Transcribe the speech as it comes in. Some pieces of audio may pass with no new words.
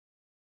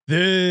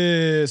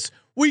This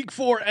week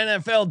 4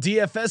 NFL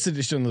DFS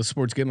edition of the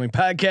Sports Gambling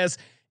Podcast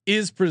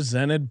is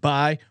presented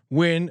by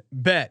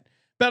WynnBet.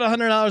 Bet $100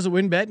 at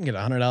WynnBet and get a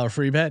 $100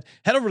 free bet.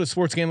 Head over to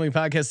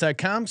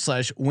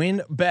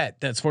sportsgamblingpodcast.com/WynnBet.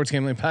 That's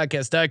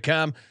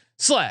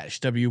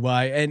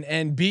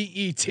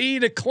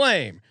sportsgamblingpodcast.com/WYNNBET to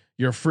claim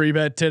your free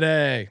bet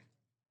today.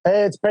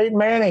 Hey, it's Peyton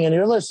Manning, and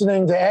you're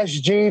listening to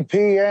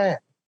SGPN.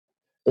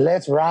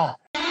 Let's rock.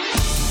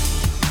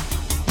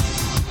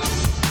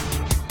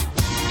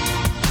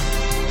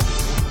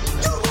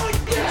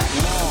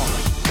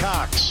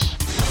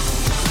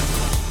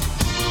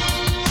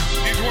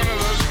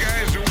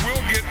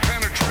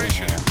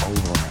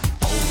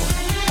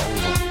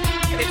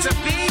 It's a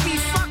baby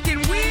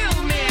fucking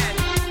wheel, man.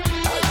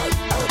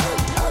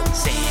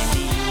 San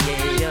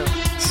Diego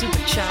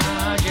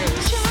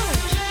Superchargers.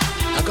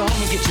 Now go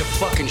home and get your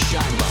fucking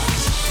shine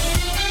box.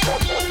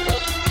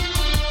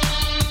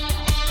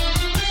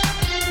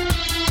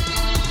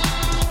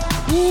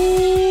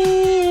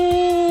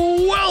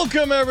 Ooh,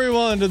 welcome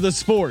everyone to the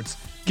Sports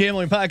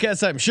Gambling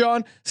Podcast. I'm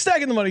Sean,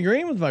 stacking the money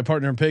green with my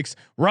partner in picks,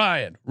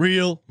 Ryan,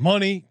 Real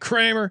Money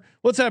Kramer.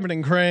 What's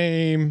happening,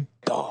 Kramer?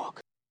 Dog.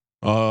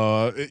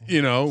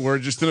 We're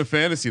just in a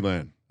fantasy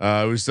land.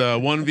 I was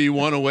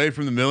 1v1 away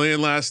from the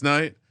million last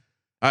night.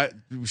 I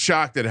was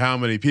shocked at how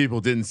many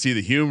people didn't see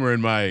the humor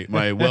in my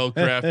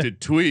well-crafted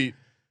tweet.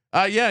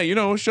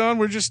 Sean,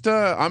 we're just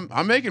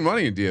I'm making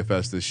money in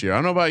DFS this year. I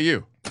don't know about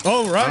you.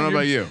 Oh, right. I don't know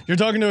about you. You're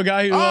talking to a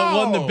guy who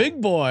won the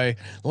big boy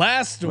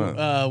last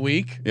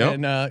week. Yep.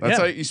 And that's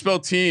how you spell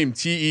team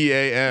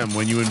TEAM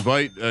when you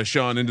invite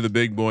Sean into the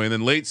big boy and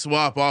then late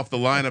swap off the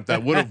lineup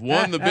that would have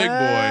won the big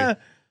boy.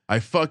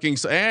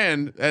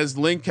 And as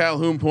Link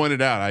Calhoun pointed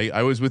out,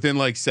 I was within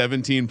like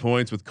 17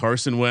 points with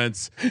Carson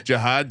Wentz,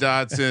 Jahad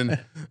Dotson,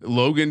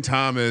 Logan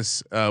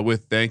Thomas,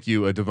 with thank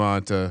you a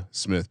Devonta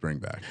Smith bring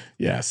back.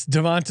 Yes,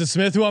 Devonta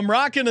Smith, who I'm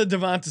rocking a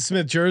Devonta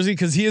Smith jersey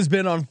because he has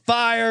been on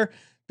fire,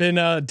 been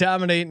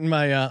dominating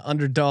my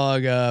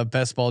underdog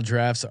best ball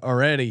drafts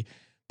already.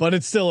 But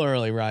it's still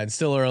early, Ryan.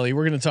 Still early.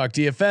 We're going to talk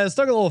DFS,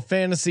 talk a little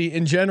fantasy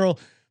in general.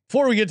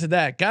 Before we get to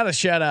that, got to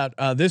shout out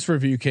this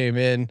review came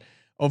in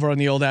over on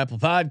the old Apple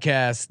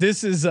Podcast.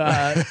 This is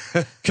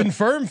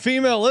confirmed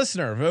female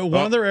listener,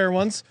 one of the rare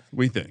ones.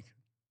 We think.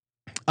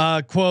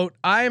 Quote,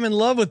 I am in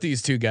love with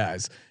these two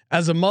guys.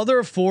 As a mother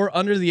of 4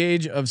 under the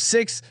age of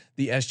 6,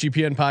 the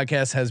SGPN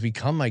podcast has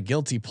become my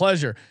guilty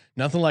pleasure.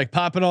 Nothing like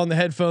popping on the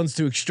headphones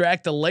to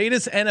extract the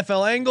latest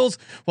NFL angles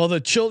while the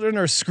children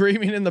are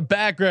screaming in the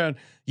background.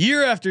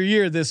 Year after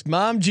year, this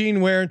mom jean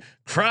wearing,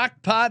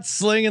 crock pot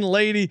slinging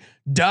lady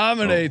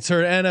dominates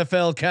her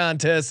NFL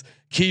contest.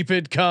 Keep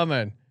it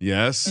coming.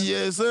 Yes.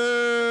 Yes,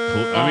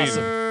 sir.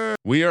 Awesome.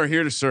 We are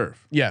here to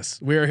serve. Yes,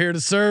 we are here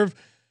to serve.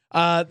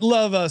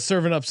 Love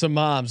serving up some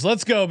moms.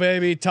 Let's go,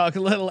 baby. Talk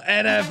a little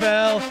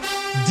NFL,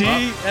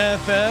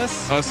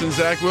 DFS. Us and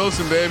Zach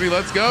Wilson, baby.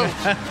 Let's go.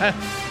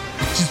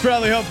 She's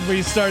probably hoping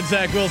we start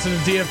Zach Wilson in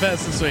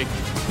DFS this week.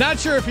 Not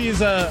sure if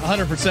he's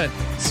 100%.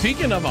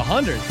 Speaking of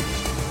 100,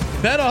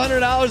 bet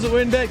 $100 at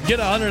WynnBet, get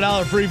a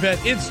 $100 free bet.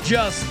 It's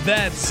just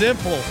that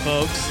simple,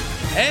 folks.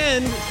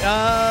 And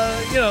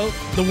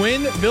the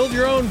win, build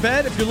your own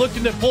bet. If you're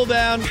looking to pull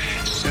down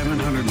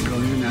 700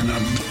 billion and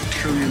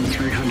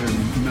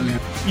 $1,300,000,000,000.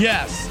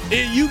 Yes,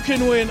 you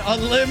can win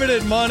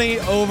unlimited money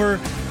over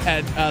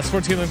at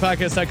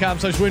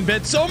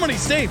sportsgamblingpodcast.com/WynnBet. So many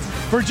states: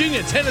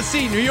 Virginia,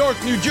 Tennessee, New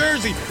York, New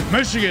Jersey,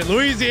 Michigan,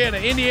 Louisiana,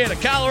 Indiana,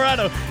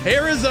 Colorado,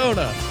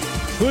 Arizona.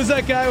 Who was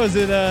that guy? Was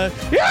it the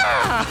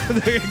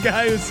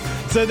guy who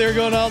said they were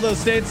going to all those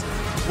states?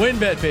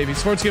 WynnBet, baby.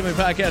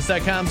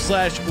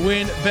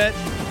 sportsgamblingpodcast.com/WynnBet.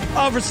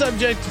 Offer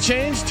subject to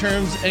change.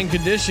 Terms and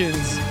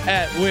conditions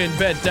at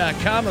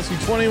WynnBet.com. Must be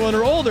 21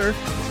 or older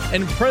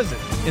and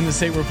present in the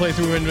state where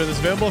playthrough WynnBet is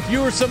available. If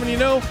you or someone you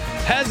know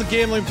has a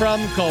gambling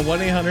problem, call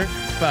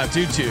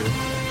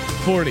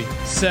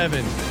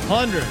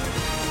 1-800-522-4700.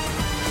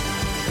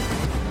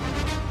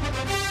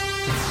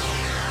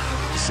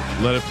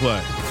 Let it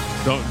play.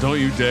 Don't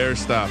you dare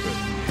stop it.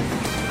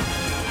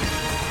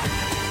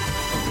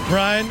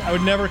 Brian, I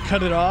would never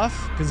cut it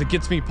off because it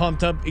gets me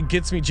pumped up. It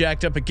gets me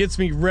jacked up. It gets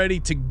me ready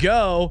to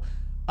go.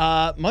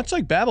 Much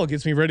like Babbel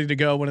gets me ready to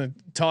go when I'm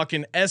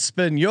talking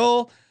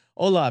Espanol.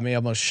 Hola, me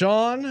llamo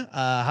Sean.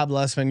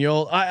 Habla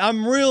Espanol.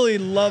 I'm really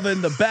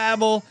loving the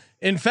Babbel.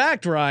 In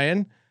fact,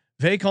 Ryan,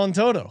 ve con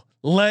todo.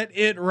 Let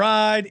it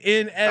ride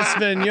in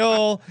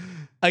Espanol.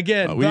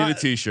 Again, We need a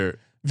t-shirt.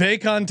 Ve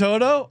con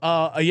todo.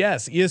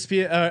 Yes,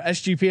 ESPN,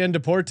 SGPN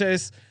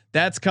Deportes.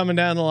 That's coming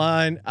down the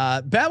line.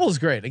 Babbel's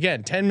great.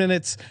 Again, 10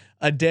 minutes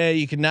a day.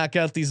 You can knock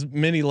out these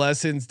mini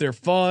lessons. They're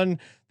fun.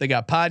 They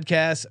got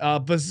podcasts.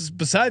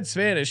 Besides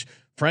Spanish,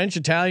 French,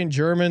 Italian,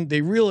 German,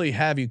 they really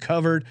have you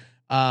covered.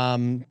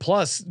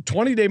 Plus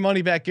 20-day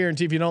money back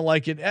guarantee. If you don't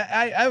like it,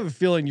 I have a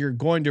feeling you're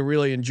going to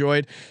really enjoy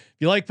it. If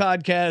you like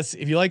podcasts,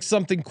 if you like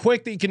something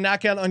quick that you can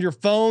knock out on your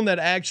phone that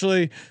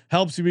actually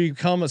helps you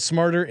become a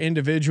smarter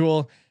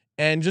individual,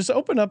 and just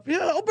open up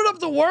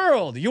the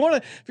world. You want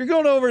to, if you're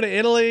going over to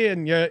Italy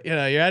and you're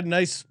at a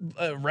nice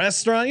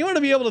restaurant, you want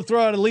to be able to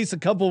throw out at least a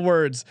couple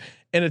words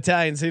in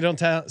Italian so you don't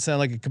sound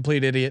like a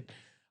complete idiot.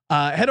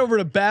 Head over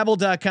to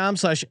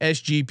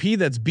babbel.com/SGP.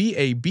 That's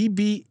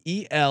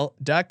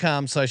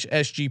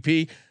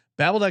BABBEL.com/SGP.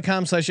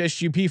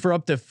 Babbel.com/SGP for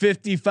up to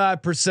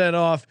 55%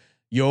 off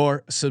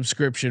your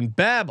subscription.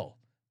 Babbel,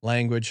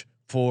 language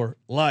for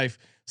life.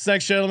 This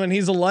next gentleman,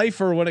 he's a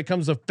lifer when it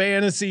comes to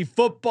fantasy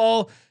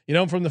football. You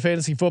know him from the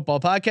Fantasy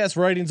Football Podcast,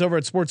 writings over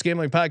at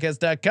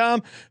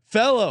sportsgamblingpodcast.com.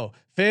 Fellow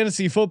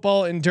fantasy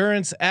football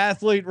endurance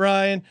athlete,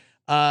 Ryan.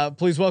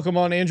 Please welcome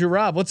on Andrew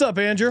Robb. What's up,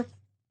 Andrew?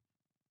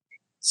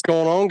 What's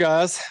going on,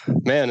 guys?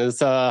 Man, it's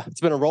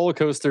been a roller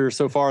coaster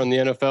so far in the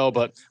NFL,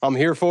 but I'm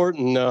here for it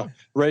and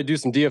ready to do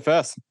some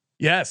DFS.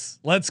 Yes,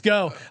 let's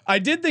go. I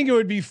did think it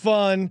would be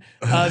fun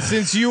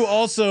since you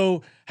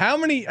also. How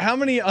many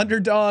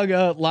underdog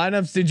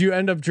lineups did you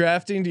end up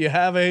drafting? Do you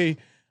have a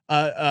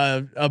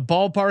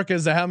ballpark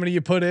as to how many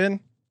you put in?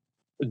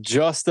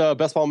 Just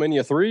Best Ball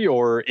Mania 3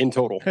 or in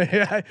total?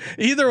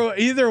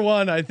 either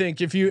one. I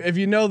think if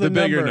you know the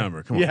bigger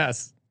number. Come on.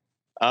 Yes.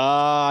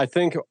 I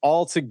think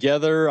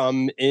altogether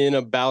I'm in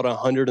about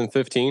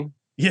 115.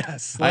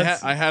 Yes,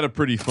 I had a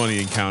pretty funny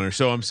encounter.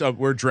 So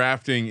we're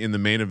drafting in the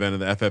main event of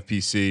the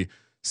FFPC,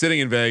 sitting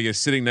in Vegas,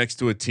 sitting next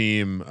to a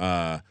team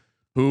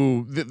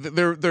who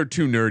they're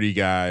two nerdy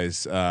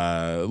guys.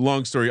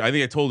 Long story. I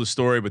think I told the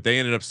story, but they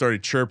ended up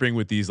started chirping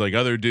with these like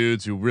other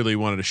dudes who really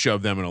wanted to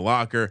shove them in a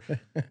locker.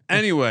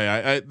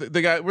 Anyway,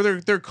 the guy where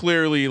they're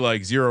clearly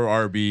like zero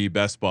RB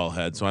best ball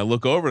head. So I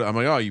look over. I'm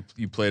like, oh,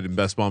 you played in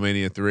Best Ball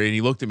Mania 3, and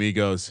he looked at me. He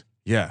goes,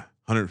 yeah,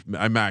 100.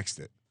 I maxed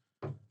it.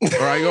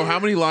 Or I go, how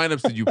many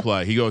lineups did you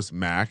play? He goes,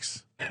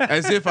 max.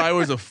 As if I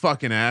was a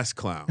fucking ass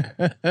clown.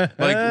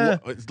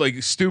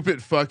 Like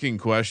stupid fucking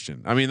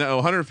question. I mean,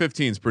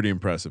 115 is pretty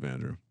impressive,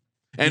 Andrew.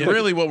 And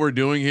really what we're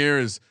doing here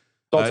is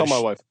don't tell my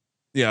wife.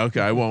 Yeah, okay,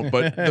 I won't.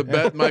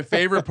 But my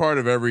favorite part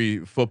of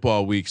every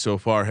football week so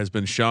far has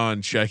been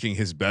Sean checking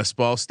his best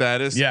ball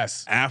status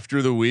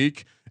after the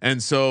week.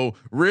 And so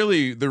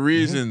really the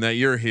reason that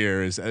you're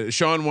here is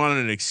Sean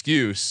wanted an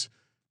excuse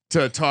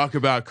to talk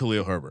about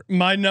Khalil Herbert.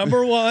 My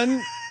number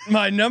one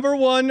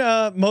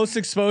most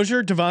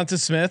exposure, Devonta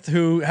Smith,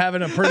 who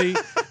having a pretty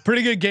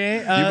good game.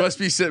 You must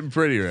be sitting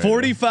pretty right.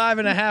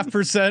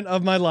 45.5%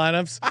 of my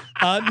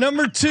lineups.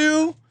 Number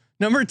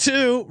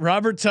two,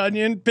 Robert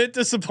Tonyan, bit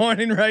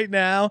disappointing right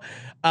now.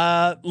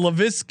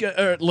 Laviska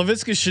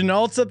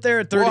Shenault's up there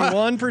at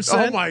 31%.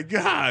 Oh my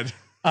God.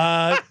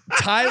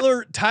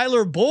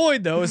 Tyler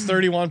Boyd though is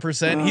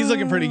 31%. He's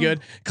looking pretty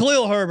good.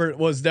 Khalil Herbert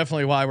was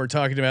definitely why we're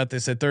talking about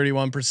this at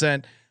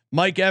 31%.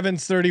 Mike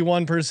Evans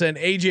 31%.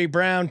 AJ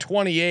Brown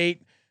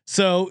 28.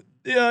 So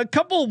a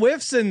couple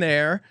whiffs in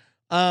there.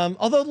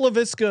 Although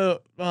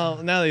Laviska,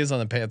 now that he's on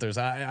the Panthers,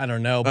 I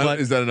don't know.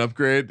 But is that an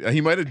upgrade? He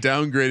might have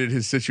downgraded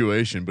his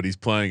situation, but he's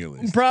playing at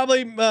least.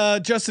 Probably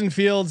Justin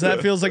Fields.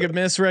 That feels like a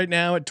miss right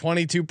now at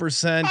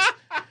 22%.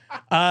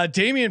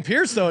 Damian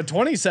Pierce though at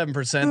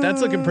 27%.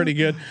 That's looking pretty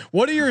good.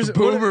 What are your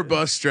boomer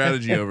bust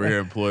strategy over here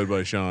employed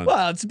by Sean?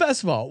 Well, it's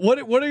best ball.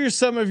 What are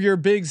some of your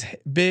big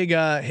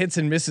hits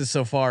and misses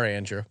so far,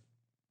 Andrew?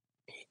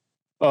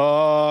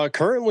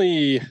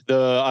 Currently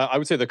I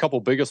would say the couple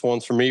biggest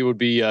ones for me would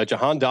be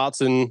Jahan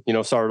Dotson,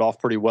 started off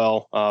pretty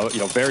well,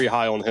 very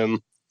high on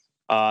him.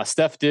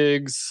 Steph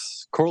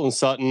Diggs, Cortland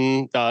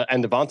Sutton,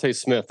 and Devontae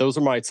Smith. Those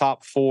are my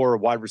top 4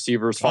 wide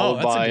receivers,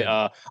 followed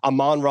by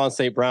Amon-Ra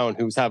St. Brown,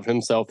 who's having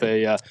himself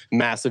a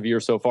massive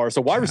year so far.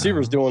 So wide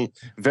receivers doing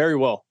very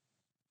well.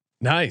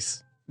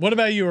 Nice. What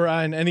about you,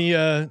 Ryan? Any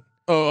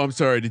Oh, I'm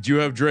sorry. Did you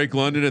have Drake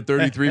London at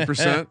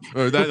 33%?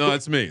 Or that? No,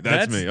 that's me.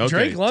 That's me. Okay.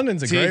 Drake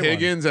London's a great one.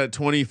 Higgins at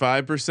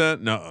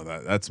 25%. No,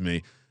 that's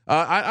me.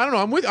 I don't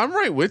know. I'm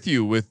right with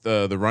you with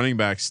the running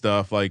back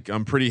stuff. Like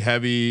I'm pretty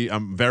heavy.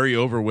 I'm very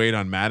overweight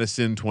on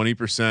Madison,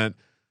 20%,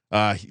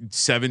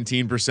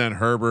 17%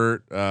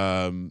 Herbert.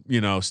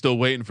 Still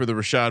waiting for the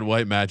Rachaad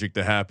White magic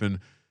to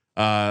happen.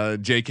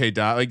 J.K.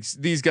 Dot, like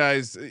these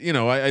guys,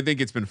 I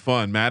think it's been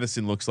fun.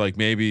 Madison looks like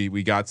maybe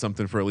we got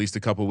something for at least a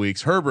couple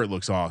weeks. Herbert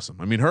looks awesome.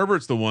 I mean,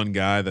 Herbert's the one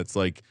guy that's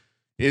like,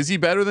 is he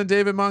better than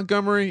David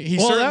Montgomery? He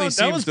certainly seems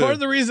that was part of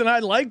the reason I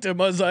liked him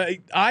was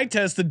eye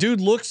test. The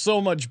dude looks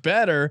so much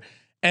better,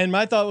 and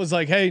my thought was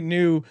like, hey,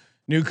 new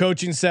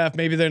coaching staff,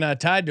 maybe they're not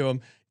tied to him.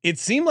 It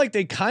seemed like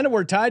they kind of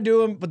were tied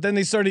to him, but then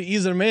they started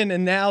easing him in,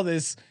 and now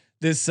this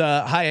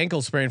high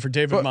ankle sprain for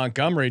David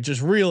Montgomery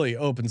just really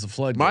opens the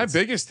floodgates. My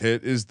biggest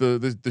hit is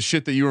the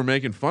shit that you were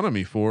making fun of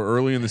me for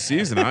early in the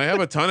season. I have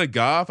a ton of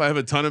Goff. I have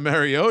a ton of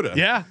Mariota.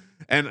 Yeah.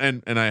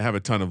 And I have a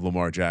ton of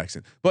Lamar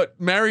Jackson, but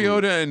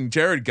Mariota and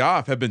Jared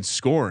Goff have been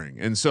scoring.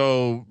 And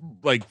so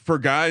like for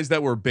guys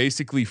that were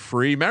basically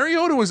free,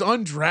 Mariota was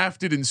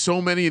undrafted in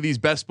so many of these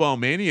Best Ball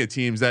Mania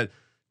teams that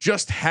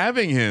just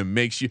having him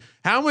makes you,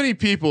 how many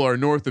people are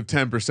north of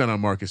 10%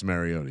 on Marcus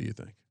Mariota? You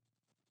think?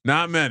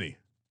 Not many.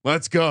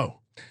 Let's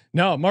go.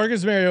 No,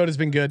 Marcus Mariota's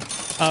been good.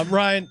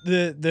 Ryan,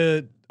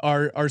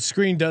 our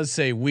screen does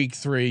say week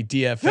 3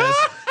 DFS.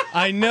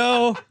 I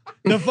know.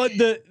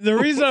 The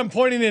reason I'm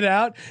pointing it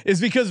out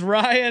is because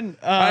Ryan.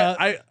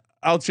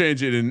 I'll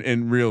change it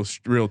in real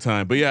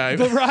time. But yeah,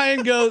 but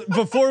Ryan goes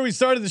before we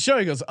started the show.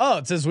 He goes, "Oh,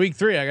 it says week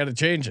 3. I got to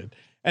change it."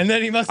 And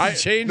then he must have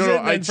changed it.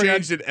 No, I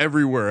changed it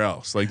everywhere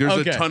else. Like there's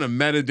a ton of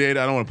metadata.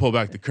 I don't want to pull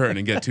back the curtain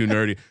and get too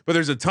nerdy, but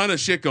there's a ton of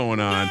shit going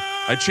on.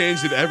 I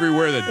changed it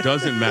everywhere that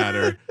doesn't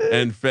matter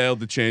and failed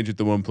to change it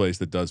the one place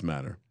that does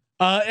matter.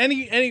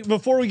 Any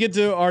before we get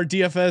to our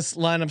DFS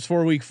lineups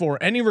for week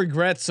 4, any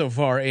regrets so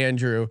far,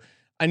 Andrew?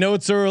 I know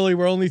it's early.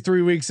 We're only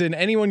 3 weeks in.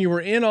 Anyone you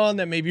were in on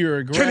that maybe you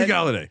regret? Kenny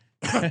Galladay.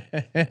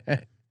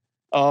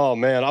 Oh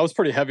man, I was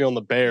pretty heavy on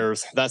the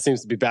Bears. That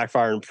seems to be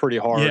backfiring pretty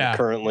hard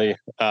currently.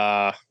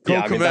 Cole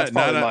Kmet's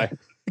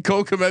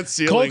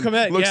ceiling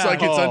looks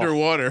like it's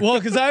underwater. Well,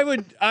 because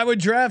I would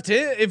draft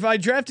him if I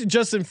drafted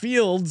Justin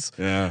Fields.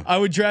 Yeah, I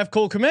would draft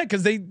Cole Kmet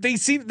because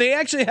they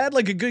actually had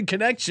like a good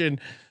connection.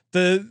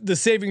 The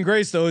saving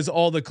grace though is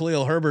all the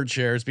Khalil Herbert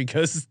shares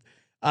because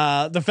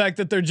the fact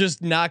that they're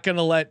just not going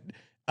to let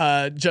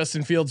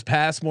Justin Fields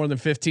pass more than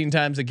 15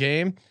 times a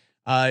game.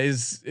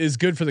 Is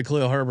good for the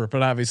Khalil Herbert,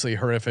 but obviously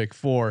horrific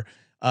for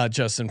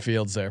Justin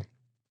Fields there.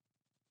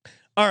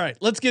 All right,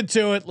 let's get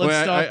to it.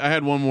 Let's start. I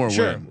had one more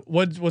win.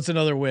 What's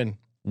another win?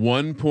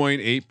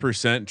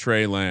 1.8%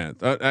 Trey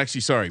Lance.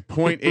 Actually, sorry,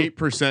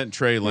 0.8%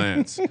 Trey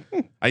Lance.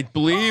 I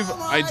believe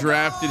I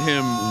drafted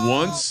him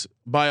once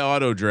by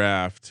auto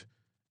draft.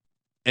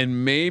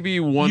 And maybe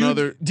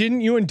other.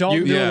 Didn't you and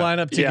Dalton do a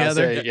lineup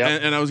together?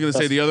 And I was going to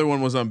say the other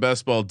one was on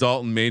Best Ball.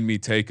 Dalton made me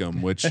take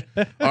him, which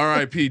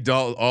R.I.P.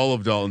 Dalton, all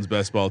of Dalton's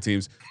Best Ball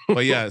teams.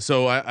 But yeah,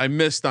 so I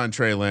missed on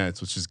Trey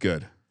Lance, which is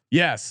good.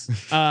 Yes,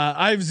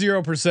 I have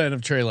 0%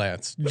 of Trey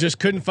Lance. Just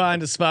couldn't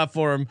find a spot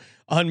for him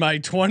on my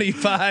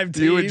 25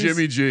 teams. You and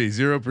Jimmy G,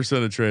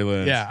 0% of Trey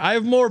Lance. Yeah, I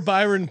have more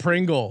Byron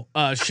Pringle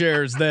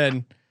shares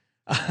than.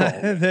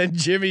 Then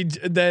Trey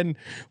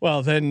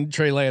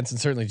Lance and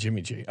certainly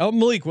Jimmy G. Oh,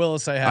 Malik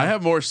Willis. I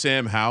have more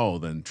Sam Howell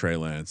than Trey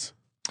Lance.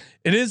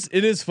 It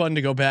is fun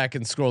to go back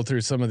and scroll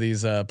through some of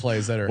these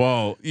plays that are.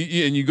 Well,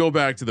 and you go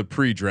back to the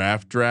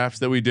pre-draft drafts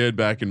that we did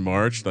back in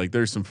March. Like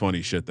there's some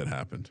funny shit that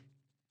happened.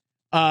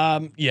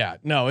 Yeah,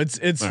 no,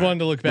 it's fun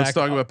to look back. Let's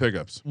talk about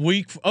pickups.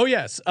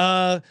 Yes.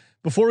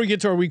 Before we get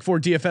to our week 4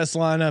 DFS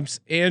lineups,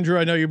 Andrew,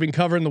 I know you've been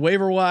covering the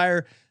waiver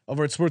wire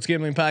over at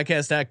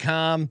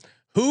sportsgamblingpodcast.com.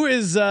 Who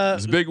is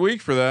it's a big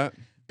week for that.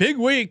 Big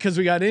week because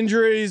we got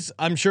injuries.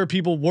 I'm sure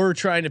people were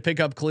trying to pick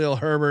up Khalil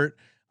Herbert,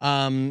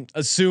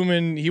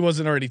 assuming he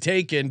wasn't already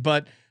taken.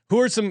 But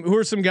who are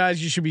some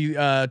guys you should be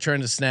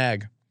trying to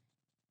snag?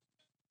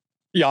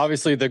 Yeah,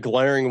 obviously the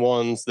glaring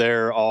ones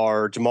there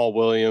are Jamal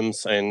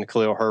Williams and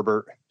Khalil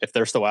Herbert. If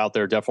they're still out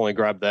there, definitely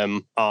grab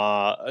them.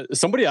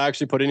 Somebody I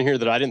actually put in here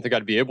that I didn't think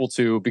I'd be able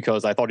to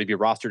because I thought he'd be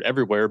rostered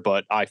everywhere,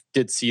 but I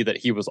did see that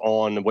he was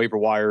on waiver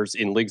wires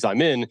in leagues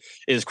I'm in,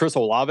 is Chris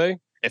Olave.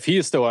 If he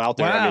is still out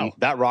there, wow. I mean,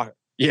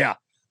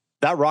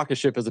 that rocket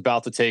ship is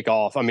about to take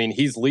off. I mean,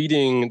 he's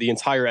leading the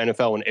entire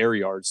NFL in air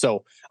yards.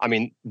 So, I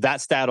mean, that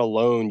stat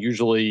alone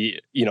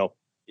usually,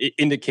 it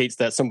indicates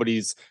that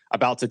somebody's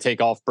about to take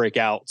off, break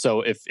out.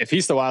 So if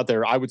he's still out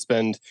there, I would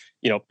spend,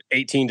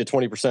 18 to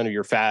 20% of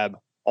your fab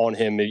on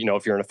him,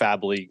 if you're in a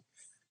fab league.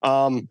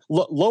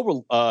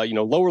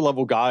 Lower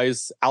level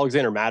guys,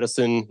 Alexander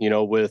Madison,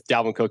 with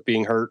Dalvin Cook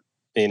being hurt,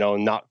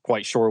 not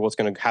quite sure what's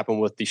going to happen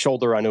with the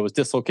shoulder. I know it's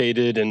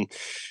dislocated and,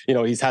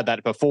 he's had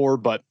that before,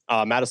 but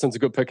Madison's a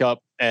good pickup.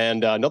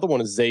 And another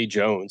one is Zay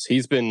Jones.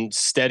 He's been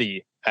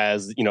steady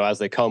as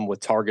they come with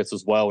targets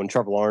as well. And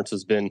Trevor Lawrence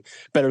has been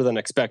better than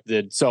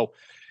expected. So,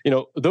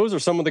 those are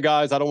some of the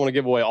guys. I don't want to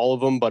give away all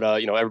of them, but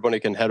everybody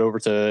can head over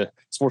to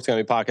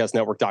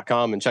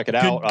sportsgamblingpodcastnetwork.com and check it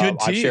out.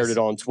 I've shared it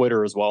on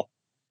Twitter as well.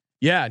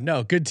 Yeah,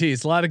 no, good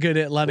tease. A lot of good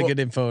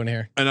info in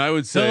here. And I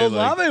would say the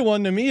Olave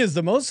one to me is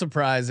the most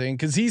surprising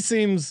because he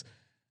seems,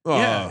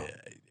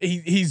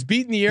 he's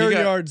beaten the air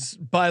yards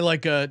by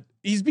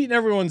he's beaten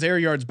everyone's air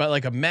yards by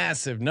like a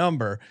massive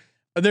number.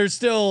 There's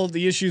still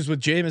the issues with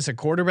Jameis at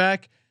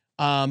quarterback,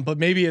 but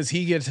maybe as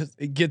he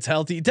gets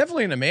healthy,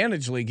 definitely in a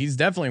managed league, he's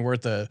definitely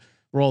worth the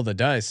roll of the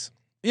dice.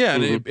 Yeah,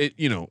 and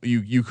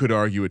you could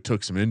argue it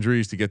took some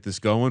injuries to get this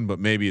going, but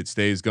maybe it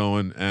stays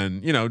going.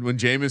 And when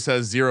Jameis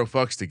has 0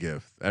 fucks to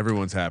give,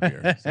 everyone's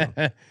happier. So.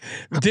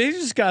 They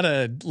just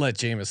gotta let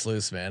Jameis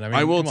loose, man. I mean,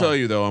 I will tell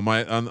you though,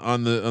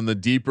 on the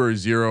deeper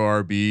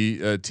 0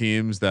 RB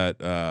teams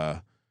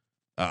that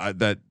I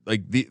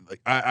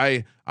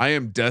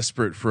am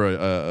desperate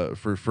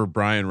for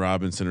Brian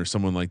Robinson or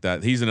someone like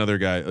that. He's another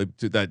guy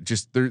that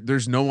just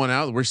there's no one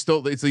out. We're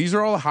still these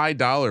are all high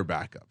dollar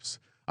backups.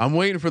 I'm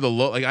waiting for the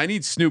low. I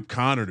need Snoop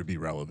Connor to be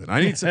relevant.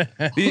 I need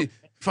the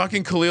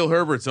fucking Khalil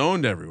Herbert's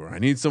owned everywhere. I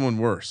need someone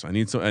worse.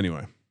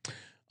 Anyway.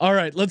 All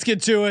right, let's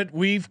get to it.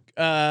 Week 4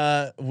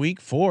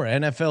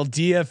 NFL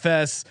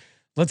DFS.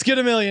 Let's get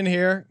a million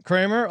here,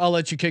 Kramer. I'll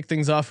let you kick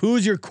things off.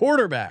 Who's your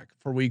quarterback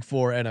for week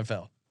 4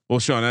 NFL? Well,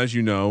 Sean, as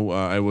you know,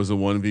 I was a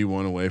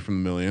 1v1 away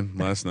from the million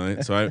last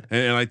night. So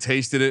I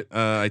tasted it.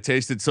 I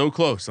tasted so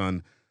close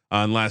on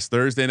last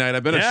Thursday night.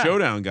 I've been a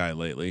showdown guy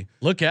lately.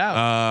 Look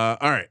out.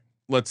 All right.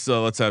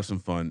 let's have some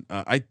fun.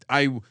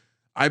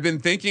 I've been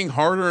thinking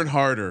harder and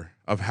harder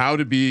of how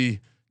to be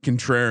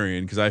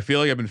contrarian because I feel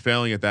like I've been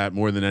failing at that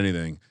more than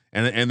anything.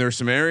 And there's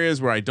some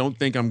areas where I don't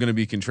think I'm going to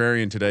be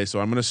contrarian today.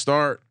 So I'm going to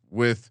start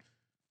with,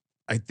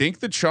 I think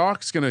the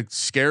chalk's going to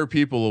scare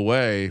people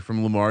away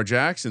from Lamar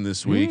Jackson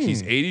this week.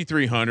 He's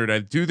 8,300. I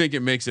do think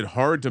it makes it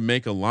hard to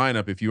make a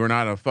lineup if you are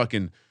not a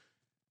fucking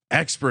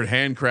expert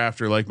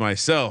handcrafter like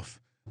myself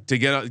to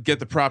get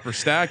the proper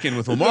stack in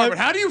with Lamar. But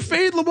how do you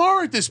fade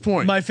Lamar at this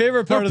point? My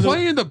favorite part of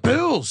playing the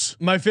Bills.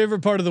 My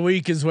favorite part of the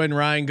week is when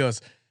Ryan goes,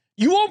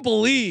 "You won't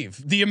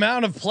believe the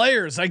amount of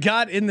players I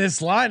got in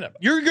this lineup.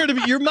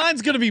 Your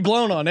mind's gonna be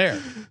blown on air."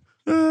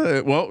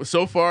 Well,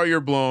 so far you're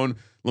blown.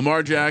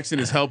 Lamar Jackson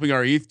is helping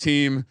our ETH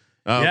team.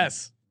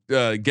 Yes.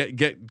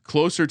 Get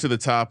closer to the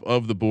top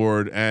of the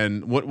board.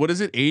 And what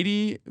is it?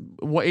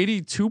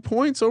 82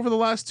 points over the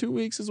last 2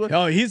 weeks is what?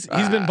 Oh, he's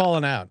been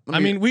balling out. I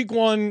mean, week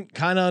one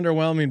kind of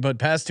underwhelming, but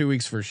past 2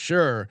 weeks for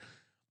sure.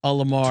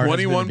 Lamar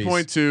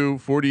 21.2,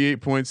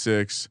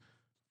 48.6,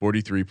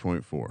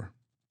 43.4.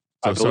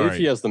 So I believe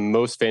he has the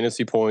most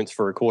fantasy points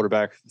for a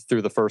quarterback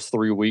through the first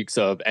 3 weeks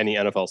of any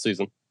NFL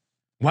season.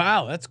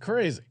 Wow, that's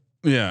crazy.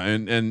 Yeah,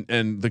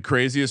 and the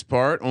craziest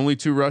part, only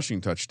 2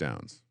 rushing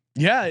touchdowns.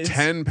 Yeah,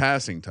 10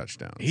 passing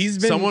touchdowns.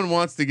 Someone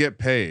wants to get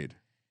paid.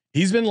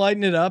 He's been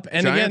lighting it up,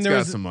 and Giants again, there got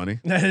was some money.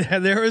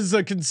 There was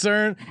a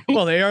concern.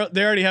 Well, they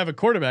already have a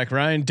quarterback,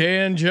 Ryan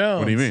Dan Jones.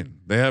 What do you mean?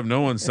 They have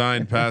no one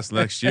signed past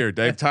next year.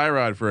 They have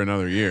Tyrod for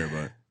another year,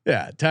 but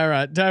yeah,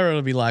 Tyrod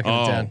will be locking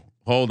it down.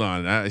 Hold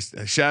on,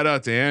 shout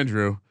out to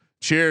Andrew.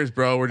 Cheers,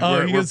 bro. We're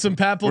get some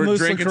Pamplemousse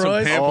drinking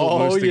LaCroix? some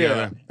Pamplemousse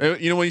together.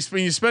 You know when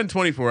you spend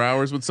 24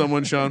 hours with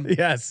someone, Sean,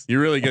 yes, you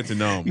really get to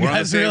know them. We're on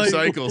the same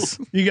cycles.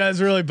 You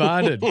guys really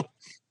bonded. All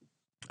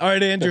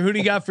right, Andrew, who do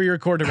you got for your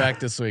quarterback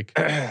this week?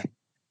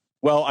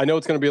 Well, I know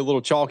it's going to be a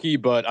little chalky,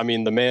 but I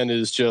mean, the man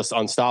is just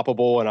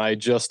unstoppable. And I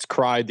just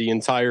cried the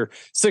entire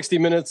 60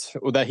 minutes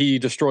that he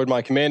destroyed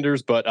my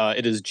Commanders, but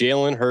it is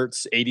Jalen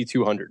Hurts,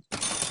 8,200.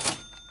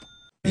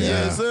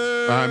 Yes,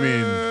 sir. I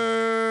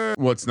mean,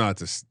 what's not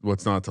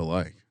to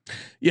like?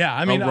 Yeah,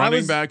 I mean, a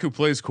running back who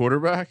plays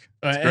quarterback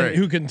and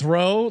who can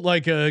throw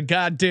like a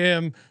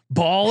goddamn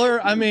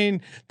baller. I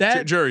mean,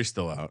 that jury's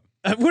still out.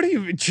 What do you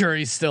mean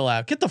jury's still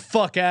out? Get the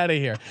fuck out of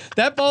here.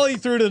 That ball he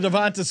threw to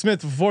Devonta Smith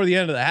before the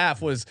end of the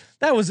half was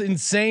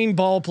insane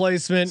ball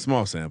placement.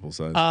 Small sample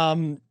size.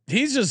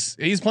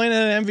 He's playing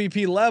at an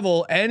MVP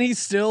level and he's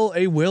still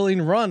a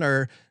willing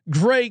runner.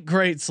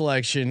 Great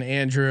selection,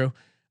 Andrew.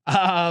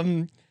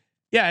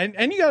 Yeah,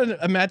 and you got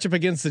a matchup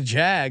against the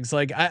Jags.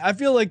 Like I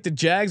feel like the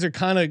Jags are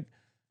kind of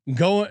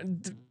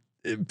going.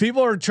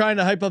 People are trying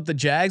to hype up the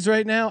Jags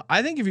right now.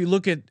 I think if you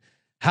look at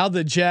how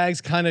the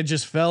Jags kind of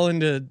just fell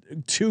into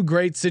 2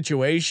 great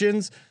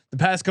situations the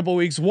past couple of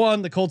weeks.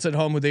 1, the Colts at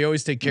home, who they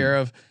always take care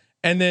of,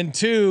 and then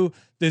 2,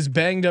 this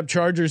banged up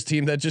Chargers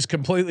team that just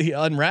completely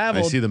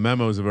unraveled. I see the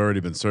memos have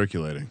already been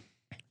circulating.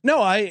 No,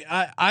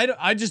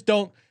 I just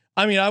don't.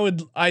 I mean,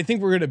 I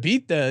think we're going to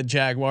beat the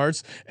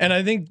Jaguars, and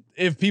I think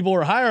if people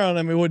were higher on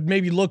them, it would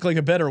maybe look like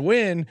a better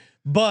win.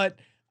 But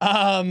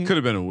could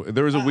have been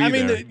there was a win. I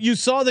mean, you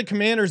saw the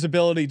Commanders'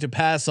 ability to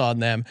pass on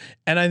them,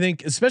 and I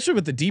think especially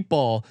with the deep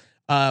ball.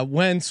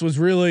 Wentz was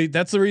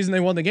that's the reason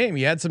they won the game.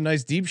 He had some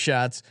nice deep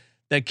shots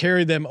that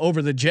carried them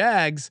over the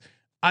Jags.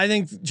 I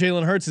think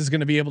Jalen Hurts is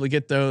going to be able to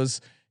get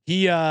those.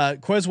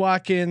 Quez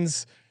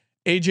Watkins,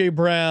 AJ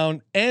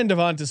Brown, and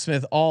Devonta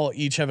Smith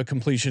each have a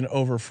completion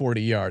over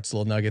 40 yards.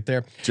 Little nugget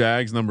there.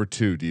 Jags number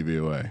 2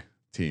 DVOA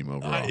team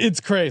overall. It's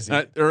crazy.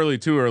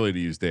 Too early to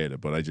use data,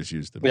 but I just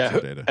used the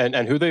data.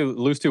 And who they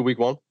lose to week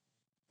 1?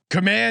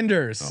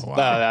 Commanders. Oh,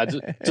 wow.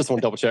 Just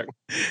want to double check.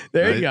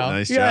 There you go.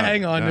 Nice you gotta job.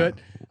 hang on to it.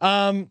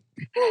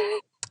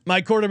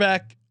 My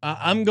quarterback,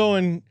 I'm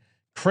going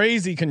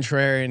crazy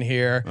contrarian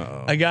here.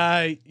 Uh-oh. A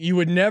guy you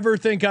would never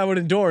think I would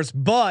endorse,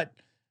 but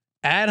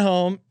at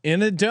home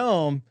in a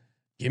dome,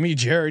 give me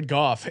Jared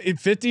Goff at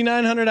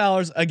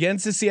 $5,900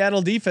 against the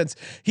Seattle defense.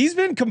 He's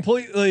been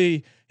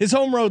his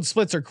home road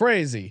splits are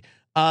crazy.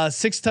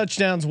 6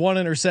 touchdowns, 1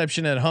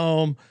 interception at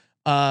home.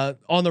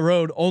 On the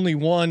road, only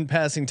 1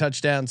 passing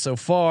touchdown so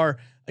far.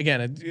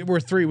 Again,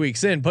 we're 3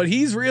 weeks in, but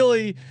he's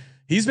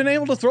been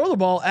able to throw the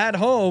ball at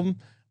home.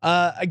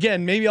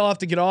 Again, maybe I'll have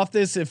to get off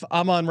this if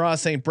Amon-Ra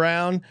St.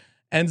 Brown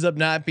ends up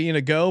not being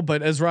a go.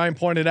 But as Ryan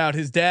pointed out,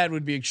 his dad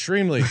would be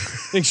extremely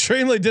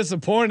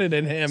disappointed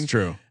in him. It's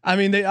true. I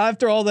mean,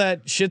 after all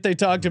that shit they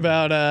talked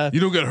about,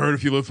 you don't get hurt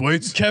if you lift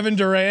weights. Kevin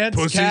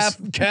Durant's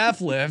calf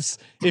lifts.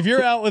 If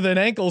you're out with an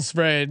ankle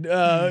sprain,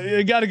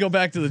 you got to go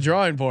back to the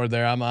drawing board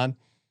there, Amon.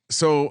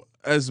 So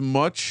as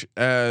much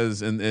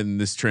as and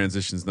this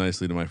transitions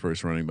nicely to my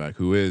first running back,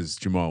 who is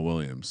Jamal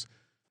Williams.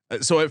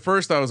 So at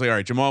first I was like, all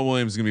right, Jamal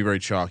Williams is gonna be very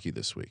chalky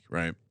this week,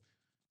 right?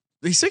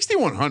 He's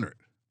 6,100.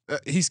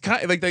 He's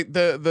kind of like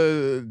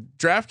the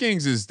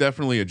DraftKings is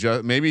definitely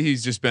maybe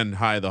he's just been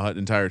high the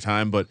entire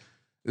time, but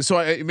so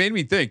it made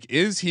me think: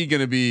 is he going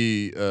to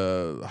be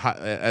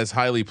as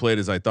highly played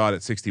as I thought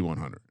at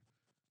 6,100?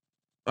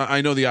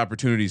 I know the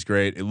opportunity is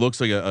great. It looks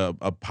like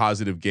a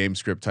positive game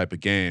script type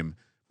of game,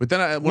 But then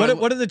I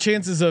What are the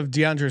chances of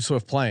DeAndre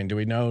Swift playing? Do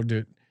we know? I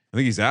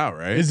think he's out,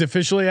 right? Is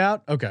officially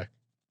out? Okay.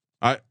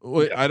 I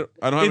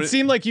don't have It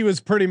seemed like he was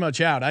pretty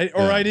much out.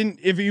 I didn't.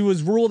 If he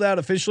was ruled out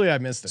officially, I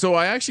missed it. So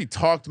I actually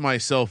talked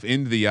myself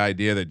into the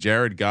idea that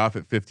Jared Goff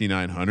at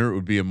 5,900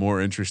 would be a more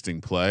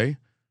interesting play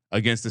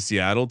against the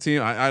Seattle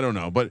team. I don't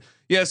know, but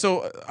yeah.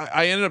 So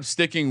I ended up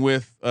sticking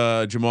with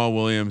Jamal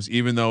Williams,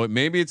 even though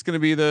maybe it's going to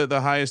be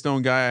the highest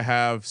owned guy I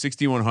have,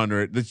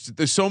 6,100.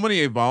 There's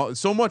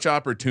so much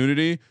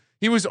opportunity.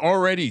 He was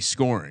already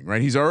scoring,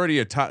 right? He's already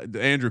a top.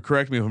 Andrew,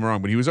 correct me if I'm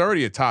wrong, but he was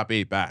already a top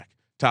 8 back,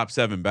 top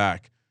 7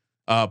 back.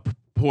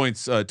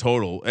 Points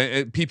total,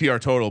 PPR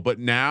total, but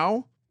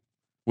now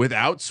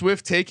without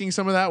Swift taking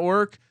some of that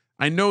work,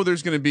 I know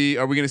there's going to be.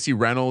 Are we going to see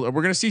Reynolds? Or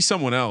we're going to see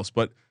someone else?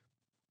 But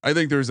I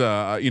think there's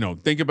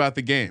think about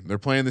the game. They're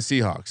playing the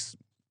Seahawks.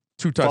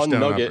 2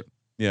 touchdowns.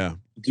 Yeah.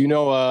 Do you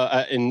know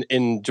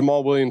in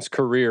Jamal Williams'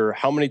 career,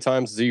 how many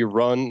times has he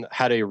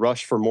had a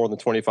rush for more than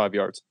 25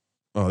 yards?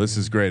 Oh, this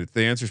is great.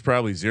 The answer is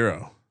probably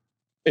 0.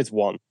 It's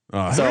 1.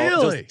 So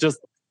really? Just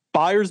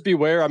buyers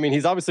beware. I mean,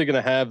 he's obviously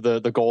going to have the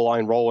goal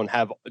line role and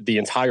have the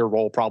entire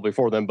role probably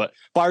for them, but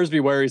buyers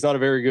beware. He's not a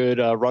very good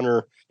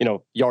runner,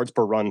 yards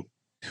per run.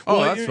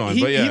 Oh, that's fine.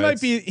 But yeah, he might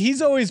be. He's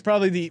always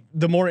probably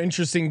the more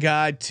interesting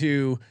guy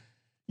to,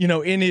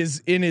 in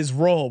his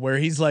role where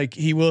he's like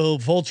he will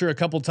vulture a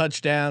couple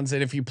touchdowns,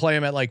 and if you play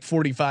him at like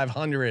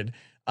 4,500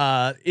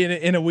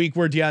 in a week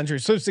where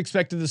DeAndre Swift's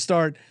expected to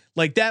start,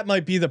 like that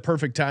might be the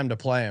perfect time to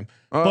play him.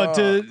 But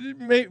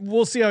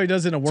we'll see how he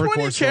does in a workhorse.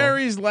 20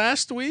 carries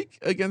last week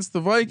against the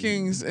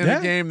Vikings in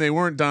a game they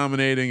weren't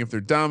dominating. If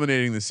they're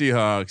dominating the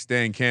Seahawks,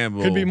 Dan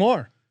Campbell could be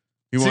more.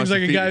 Seems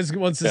like a guy who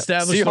wants to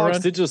establish the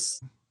run.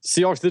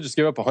 Seahawks did just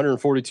give up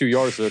 142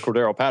 yards to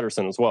Cordero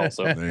Patterson as well.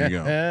 So there you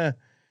go.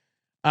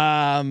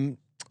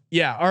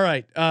 Yeah. All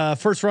right.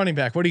 First running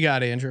back. What do you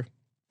got, Andrew?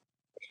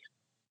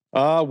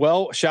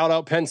 Well, shout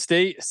out Penn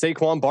State,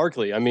 Saquon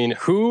Barkley. I mean,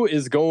 who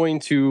is going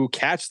to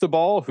catch the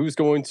ball? Who's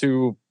going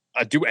to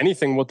do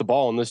anything with the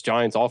ball in this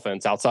Giants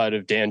offense outside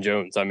of Dan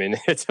Jones? I mean,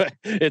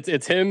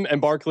 it's him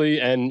and Barkley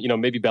and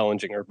maybe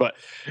Bellinger, but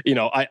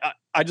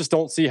I just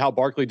don't see how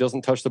Barkley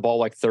doesn't touch the ball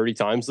like 30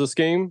 times this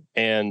game,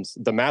 and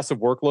the massive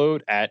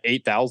workload at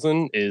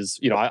 8,000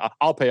 is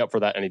I'll pay up for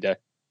that any day.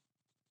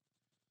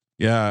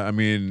 Yeah, I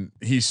mean,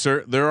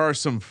 there are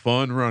some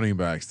fun running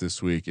backs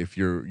this week if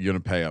you're going to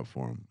pay up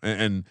for them,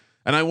 and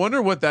I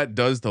wonder what that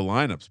does to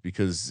lineups,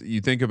 because you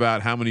think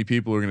about how many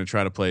people are going to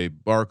try to play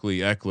Barkley,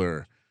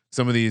 Eckler,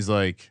 some of these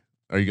like.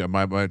 Are you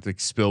might like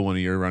spill one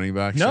of your running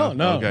backs?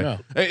 No.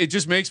 It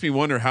just makes me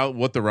wonder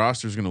what the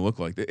roster is going to look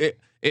like.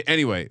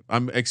 Anyway,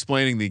 I'm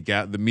explaining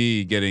the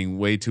me getting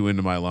way too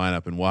into my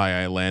lineup and why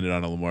I landed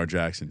on a Lamar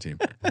Jackson team.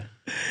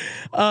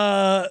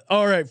 All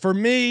right, for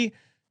me,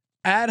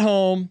 at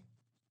home.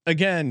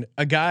 Again,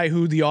 a guy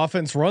who the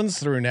offense runs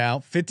through now,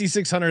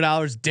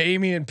 $5,600,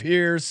 Dameon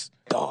Pierce,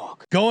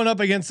 going up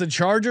against the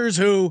Chargers,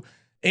 who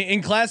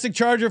in classic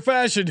Charger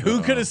fashion,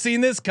 who could have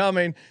seen this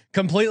coming,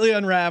 completely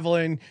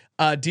unraveling,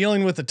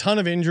 dealing with a ton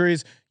of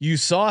injuries. You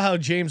saw how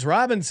James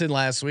Robinson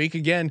last week,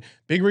 again,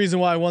 big reason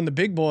why I won the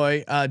big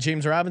boy,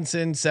 James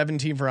Robinson,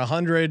 17 for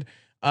 100,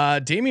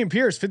 Dameon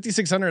Pierce,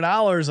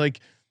 $5,600. Like,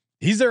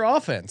 he's their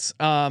offense.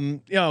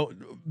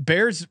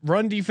 Bears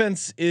run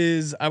defense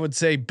is, I would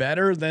say,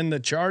 better than the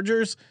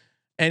Chargers,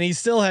 and he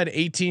still had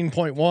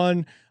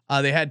 18.1.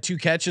 They had 2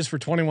 catches for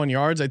 21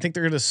 yards. I think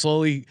they're going to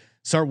slowly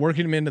start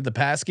working him into the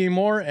pass game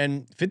more,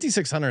 and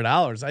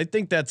 $5,600. I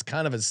think that's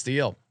kind of a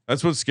steal.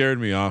 That's what scared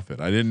me off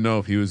it. I didn't know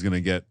if he was going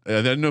to get,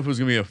 I didn't know if it was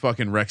going to be a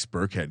fucking Rex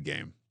Burkhead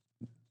game.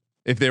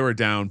 If they were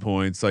down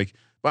points,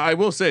 but I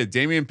will say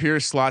Dameon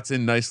Pierce slots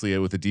in nicely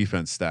with the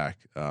defense stack.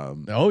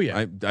 Oh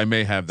yeah, I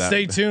may have that.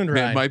 Stay tuned,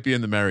 right? It might be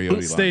in the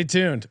Mariota. Stay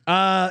tuned.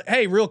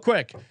 Hey, real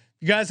quick,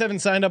 you guys haven't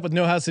signed up with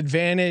No House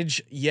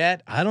Advantage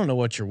yet. I don't know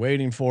what you're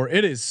waiting for.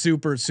 It is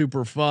super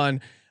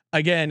fun.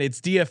 Again,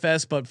 it's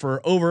DFS, but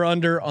for over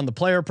under on the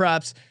player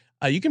props.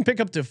 You can pick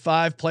up to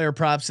 5 player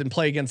props and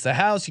play against the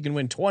house. You can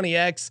win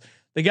 20x.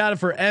 They got it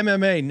for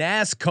MMA,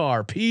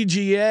 NASCAR,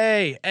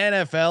 PGA,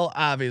 NFL,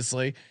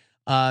 obviously.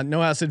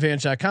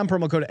 NoHouseAdvantage.com,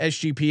 promo code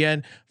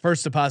SGPN,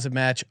 first deposit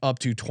match up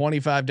to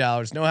 $25.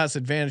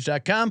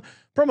 NoHouseAdvantage.com,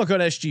 promo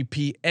code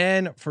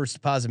SGPN, first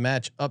deposit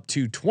match up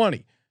to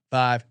 $25.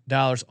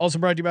 Also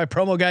brought to you by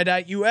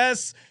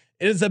PromoGuy.us.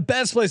 It is the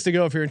best place to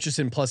go if you're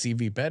interested in plus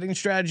EV betting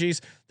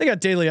strategies. They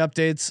got daily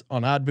updates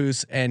on odd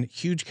boosts and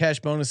huge cash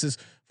bonuses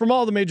from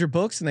all the major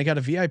books, and they got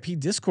a VIP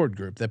Discord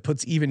group that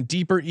puts even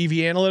deeper EV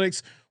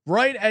analytics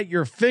right at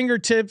your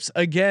fingertips.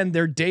 Again,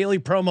 their daily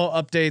promo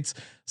updates,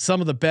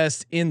 some of the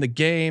best in the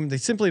game. They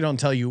simply don't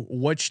tell you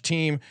which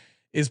team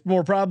is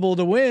more probable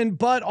to win,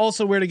 but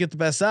also where to get the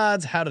best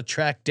odds, how to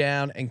track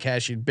down and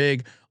cash in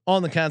big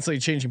on the constantly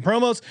changing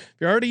promos. If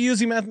you're already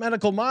using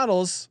mathematical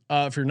models,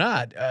 if you're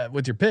not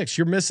with your picks,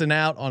 you're missing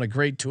out on a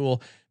great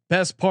tool.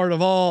 Best part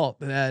of all,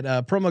 that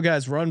Promo Guy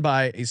is run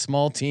by a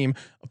small team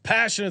of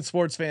passionate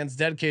sports fans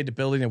dedicated to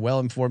building a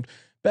well-informed,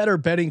 better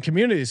betting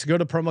community. So go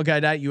to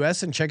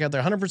promoguy.us and check out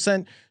their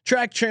 100%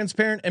 track,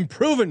 transparent, and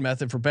proven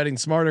method for betting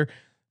smarter.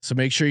 So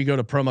make sure you go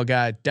to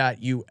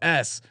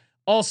promoguide.us.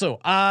 Also,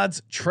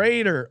 Odds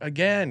Trader,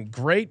 again,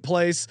 great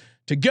place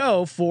to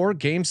go for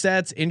game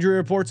stats, injury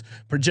reports,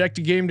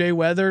 projected game day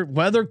weather.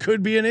 Weather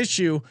could be an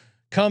issue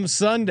come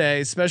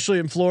Sunday, especially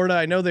in Florida.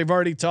 I know they've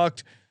already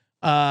talked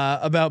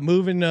about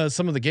moving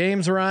some of the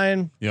games,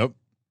 Ryan. Yep.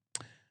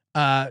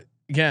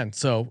 Again,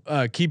 so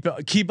keep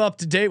up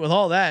to date with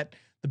all that.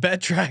 The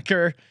Bet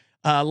Tracker,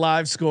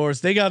 live scores,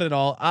 they got it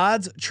all.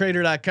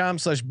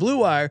 Oddstrader.com/Blue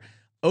Wire.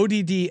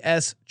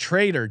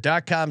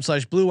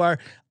 ODDStrader.com/Blue Wire.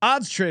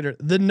 Odds Trader,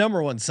 the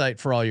 #1 site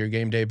for all your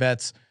game day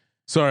bets.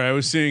 Sorry, I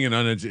was seeing an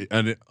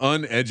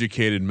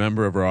uneducated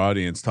member of our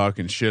audience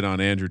talking shit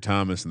on Andrew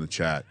Thomas in the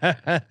chat.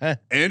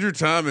 Andrew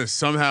Thomas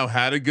somehow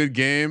had a good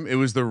game. It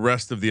was the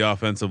rest of the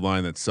offensive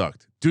line that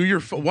sucked.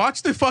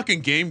 Watch the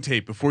fucking game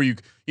tape before you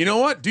know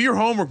what? Do your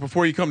homework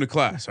before you come to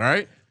class. All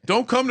right.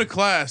 Don't come to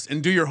class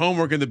and do your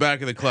homework in the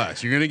back of the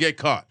class. You're going to get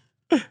caught.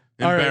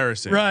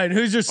 Embarrassing. Right.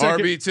 Who's your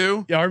second?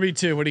 RB2? Yeah,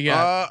 RB2. What do you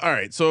got? All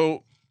right.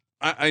 So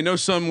I know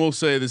some will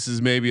say this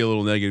is maybe a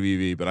little negative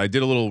EV, but I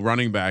did a little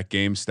running back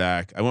game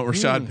stack. I went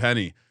Rashad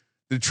Penny.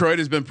 Detroit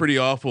has been pretty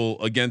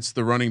awful against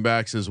the running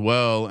backs as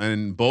well.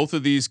 And both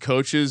of these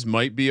coaches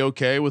might be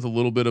okay with a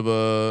little bit of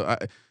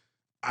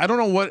I don't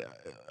know what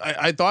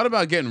I thought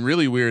about getting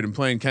really weird and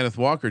playing Kenneth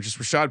Walker. Just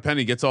Rashad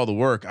Penny gets all the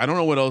work. I don't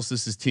know what else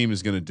this team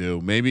is going to do.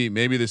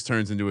 Maybe this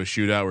turns into a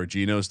shootout where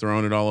Geno's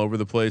throwing it all over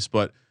the place,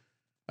 but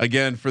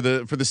again, for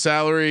the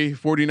salary,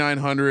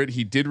 4,900.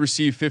 He did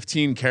receive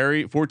 14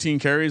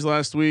 carries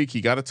last week. He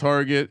got a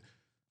target.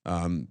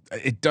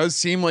 It does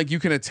seem like you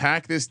can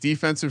attack this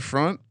defensive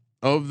front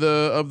of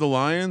the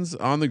Lions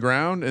on the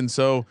ground, and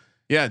so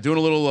yeah, doing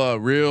a little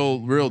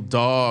real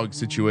dog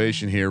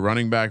situation here.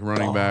 Running back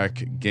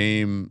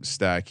game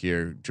stack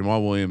here.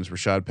 Jamal Williams,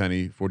 Rashad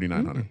Penny,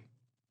 4,900.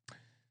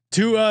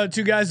 Two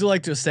guys who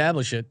like to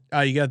establish it.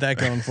 You got that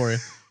going for you.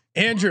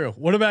 Andrew,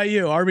 what about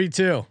you?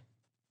 RB2.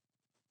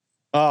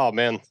 Oh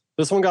man,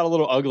 this one got a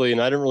little ugly,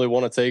 and I didn't really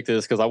want to take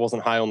this because I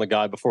wasn't high on the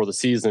guy before the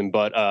season.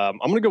 But I'm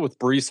going to go with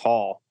Breece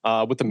Hall.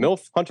 With the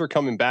MILF Hunter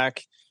coming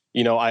back,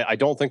 I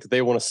don't think that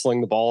they want to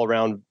sling the ball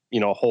around,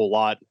 a whole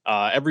lot.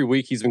 Every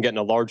week he's been getting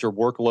a larger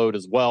workload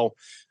as well.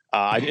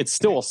 It's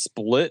still a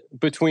split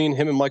between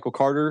him and Michael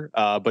Carter,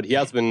 but he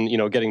has been,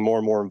 getting more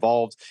and more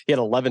involved. He had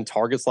 11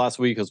 targets last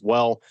week as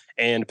well.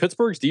 And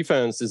Pittsburgh's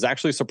defense is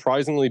actually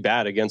surprisingly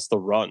bad against the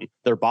run.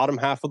 They're bottom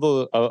half of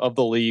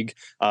the league.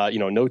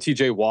 No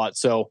TJ Watt.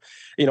 So,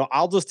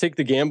 I'll just take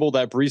the gamble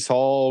that Breece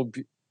Hall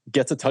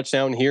gets a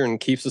touchdown here and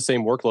keeps the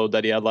same workload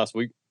that he had last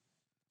week.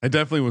 I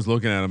definitely was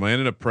looking at him. I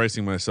ended up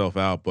pricing myself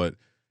out, but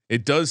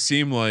it does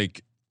seem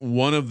like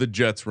one of the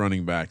Jets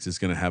running backs is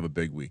going to have a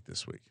big week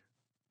this week.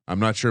 I'm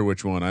not sure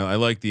which one. I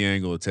like the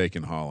angle of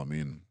taking Hall. I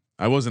mean,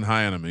 I wasn't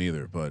high on him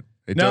either, but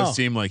it does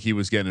seem like he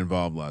was getting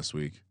involved last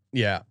week.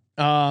 Yeah.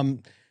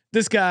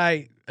 This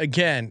guy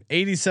again,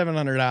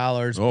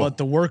 $8,700, but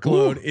the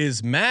workload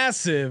is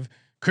massive.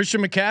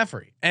 Christian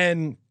McCaffrey,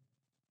 and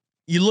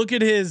you look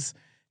at he's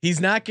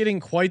not getting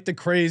quite the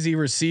crazy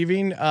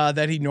receiving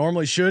that he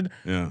normally should,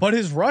 but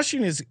his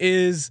rushing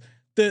is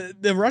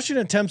the rushing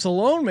attempts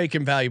alone make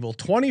him valuable.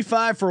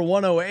 25 for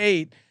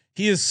 108.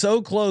 He is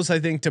so close, I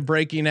think, to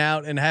breaking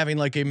out and having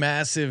like a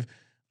massive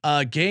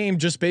game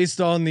just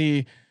based on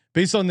the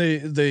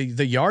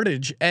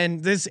yardage.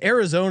 And this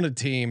Arizona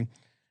team,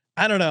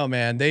 I don't know,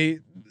 man.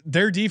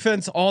 Their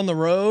defense on the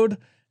road,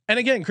 and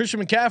again, Christian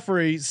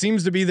McCaffrey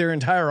seems to be their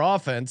entire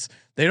offense.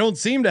 They don't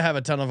seem to have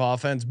a ton of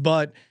offense,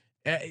 but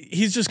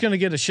he's just going to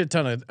get a shit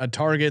ton of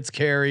targets,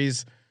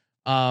 carries.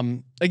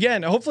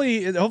 Again,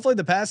 hopefully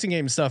the passing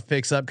game stuff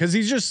picks up because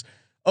he's just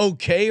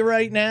okay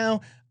right now.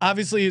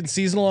 Obviously in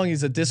season long,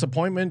 he's a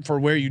disappointment for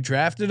where you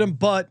drafted him,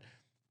 but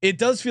it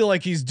does feel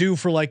like he's due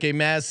for like a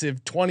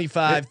massive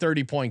 25,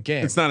 30 point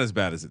game. It's not as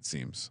bad as it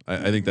seems.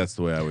 I think that's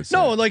the way I would say.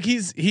 No, like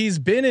he's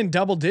been in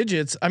double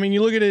digits. I mean,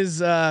 you look at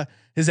his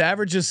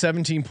average is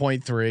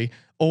 17.3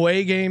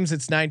 away games.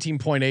 It's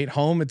 19.8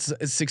 home. It's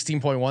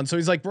 16.1. So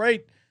he's like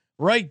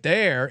right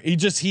there.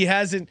 He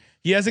hasn't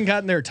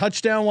gotten there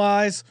touchdown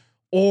wise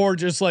or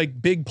just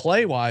like big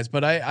play wise,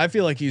 but I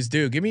feel like he's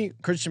due. Give me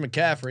Christian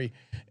McCaffrey.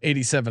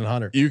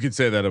 8,700. You could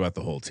say that about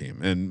the whole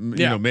team, and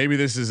you know maybe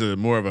this is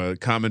more of a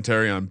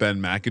commentary on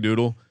Ben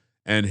McAdoodle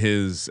and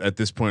his at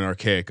this point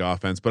archaic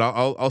offense. But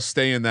I'll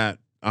stay in that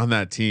on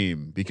that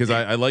team because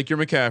I like your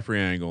McCaffrey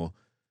angle,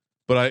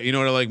 but you know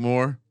what I like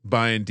more?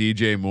 Buying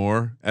DJ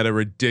Moore at a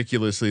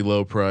ridiculously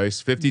low price,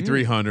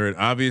 5,300.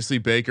 Obviously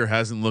Baker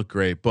hasn't looked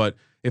great, but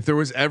if there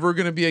was ever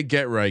going to be a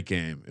get right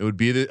game, it would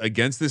be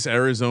against this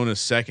Arizona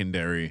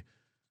secondary.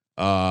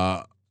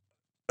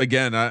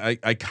 Again,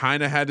 I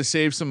kind of had to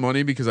save some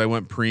money because I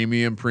went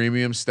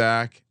premium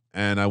stack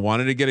and I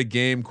wanted to get a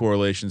game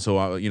correlation.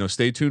 So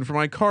stay tuned for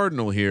my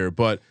Cardinal here,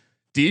 but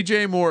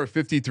DJ Moore at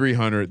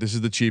 5,300. This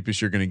is the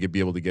cheapest you're going to be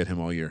able to get him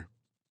all year.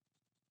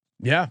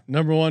 Yeah.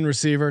 #1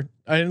 receiver.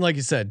 I didn't, like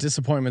you said,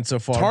 disappointment so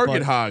far.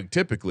 Target hog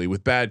typically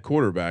with bad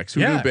quarterbacks. Who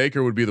knew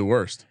Baker would be the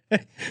worst?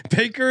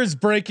 Baker is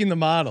breaking the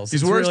models.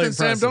 He's worse than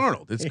impressive. Sam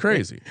Darnold. It's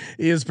crazy.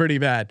 He is pretty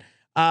bad.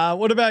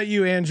 What about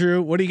you,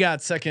 Andrew? What do you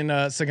got? Second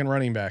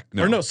running back,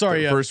 first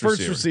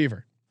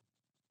receiver.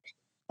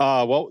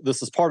 Well,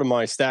 this is part of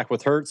my stack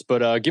with Hurts,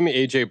 but give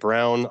me AJ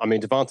Brown. I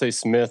mean, Devontae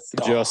Smith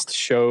just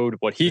showed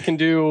what he can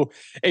do.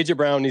 AJ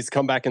Brown needs to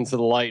come back into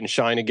the light and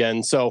shine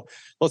again. So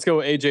let's go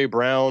with AJ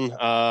Brown.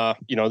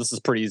 This is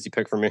a pretty easy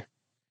pick for me.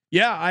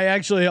 Yeah, I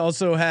actually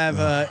also have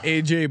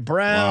AJ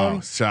Brown.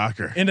 Wow,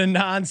 shocker. In a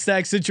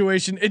non-stack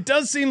situation. It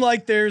does seem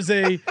like there's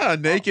a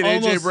naked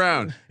AJ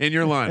Brown in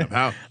your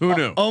lineup. Who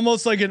knew?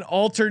 Almost like an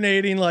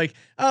alternating, like,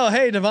 oh,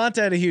 hey,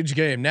 Devonta had a huge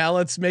game. Now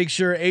let's make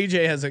sure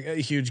AJ has a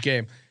huge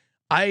game.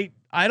 I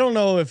don't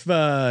know if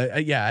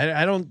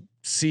I don't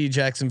see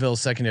Jacksonville's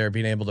secondary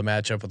being able to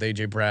match up with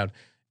AJ Brown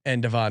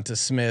and Devonta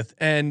Smith,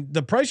 and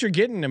the price you're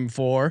getting him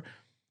for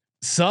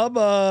sub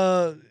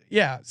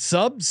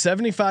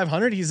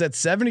 7,500. He's at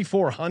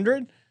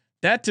 7,400.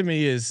 That to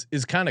me is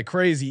kind of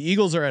crazy.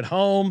 Eagles are at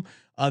home.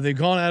 They've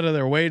gone out of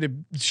their way to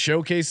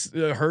showcase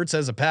Hurts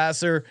as a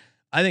passer.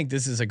 I think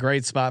this is a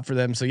great spot for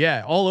them. So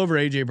yeah, all over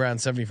AJ Brown,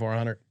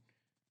 7,400.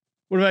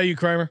 What about you,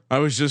 Kramer? I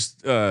was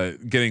just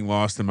getting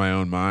lost in my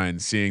own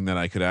mind, seeing that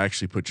I could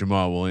actually put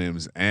Jamal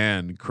Williams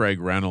and Craig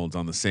Reynolds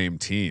on the same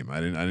team.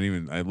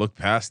 I looked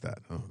past that.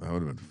 Oh, that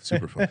would have been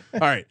super fun. All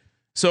right.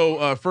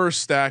 So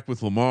first stack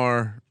with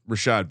Lamar,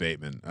 Rashad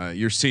Bateman.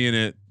 You're seeing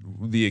it.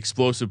 The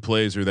explosive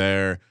plays are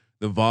there.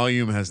 The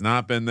volume has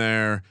not been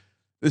there.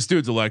 This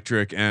dude's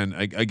electric. And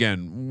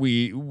again,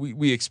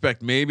 we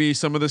expect maybe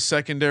some of the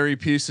secondary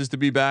pieces to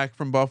be back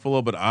from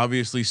Buffalo, but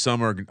obviously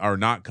some are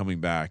not coming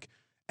back.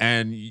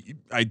 And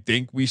I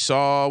think we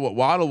saw what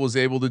Waddle was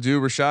able to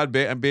do. Rashad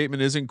Bateman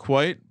isn't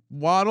quite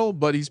Waddle,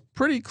 but he's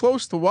pretty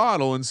close to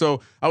Waddle. And so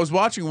I was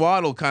watching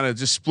Waddle kind of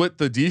just split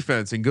the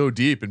defense and go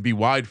deep and be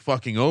wide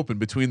fucking open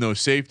between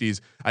those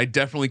safeties. I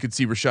definitely could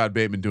see Rashad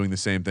Bateman doing the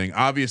same thing.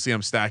 Obviously,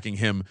 I'm stacking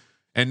him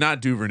and not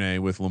Duvernay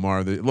with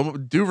Lamar.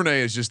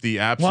 Duvernay is just the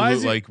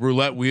absolute like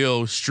roulette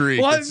wheel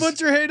streak.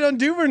 What's your hate on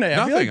Duvernay?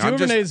 Nothing. I feel like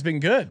Duvernay has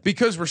been good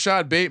because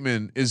Rashad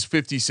Bateman is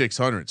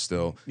 5,600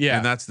 still. Yeah,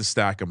 and that's the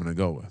stack I'm going to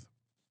go with.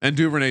 And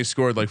Duvernay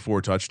scored like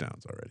 4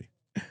 touchdowns already.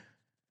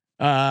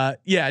 I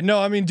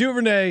mean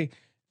Duvernay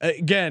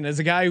again as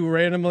a guy who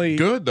randomly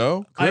good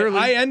though. Clearly,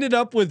 I ended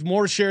up with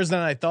more shares than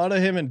I thought of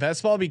him in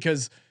best ball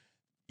because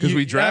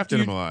we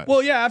drafted him a lot.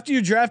 Well, yeah, after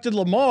you drafted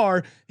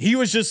Lamar, he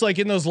was just like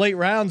in those late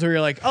rounds where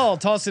you're like, oh, I'll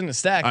toss in the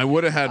stack. I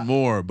would have had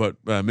more,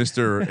 but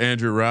Mr.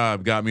 Andrew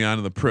Robb got me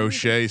onto the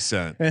Prochet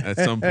scent at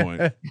some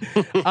point.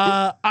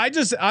 I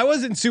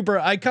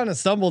kind of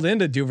stumbled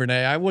into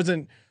Duvernay. I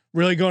wasn't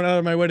really going out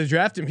of my way to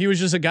draft him. He was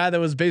just a guy that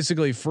was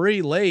basically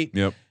free late.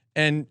 Yep.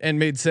 And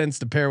made sense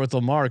to pair with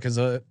Lamar because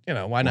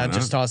why not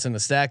just toss in the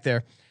stack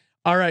there?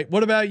 All right,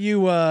 what about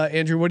you,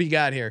 Andrew? What do you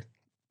got here?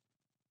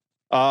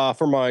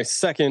 For my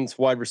second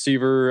wide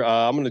receiver,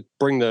 I'm going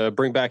to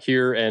bring back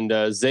here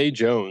and Zay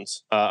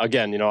Jones.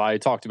 Again, I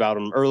talked about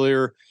him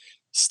earlier.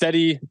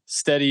 Steady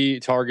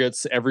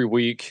targets every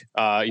week.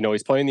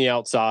 He's playing the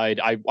outside.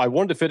 I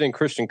wanted to fit in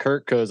Christian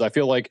Kirk because I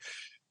feel like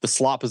the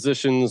slot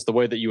positions, the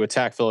way that you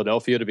attack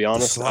Philadelphia, to be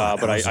honest.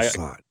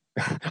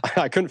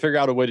 I couldn't figure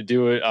out a way to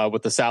do it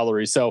with the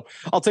salary. So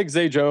I'll take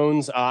Zay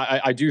Jones.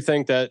 I do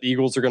think that the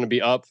Eagles are going to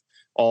be up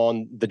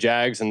on the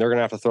Jags and they're going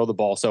to have to throw the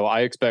ball. So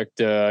I expect,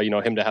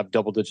 him to have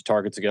double-digit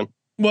targets again.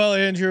 Well,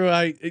 Andrew,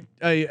 I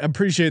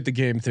appreciate the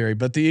game theory,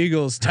 but the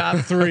Eagles top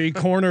 3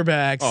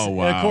 cornerbacks,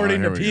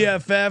 according to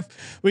PFF,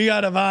 we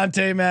got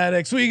Avonte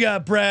Maddox, we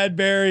got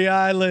Bradbury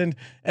Island,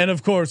 and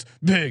of course,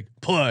 big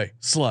play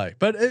Slay.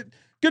 But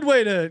good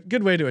way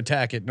to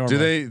attack it. Normally,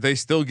 do they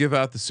still give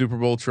out the Super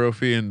Bowl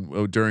trophy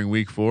during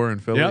Week 4 in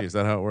Philly? Yep. Is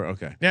that how it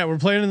works? Okay. Yeah, we're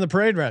playing in the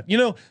parade route.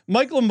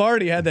 Mike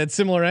Lombardi had that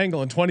similar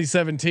angle in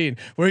 2017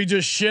 where he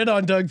just shit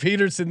on Doug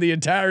Peterson the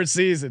entire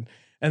season,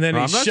 and then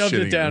he shoved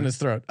it down his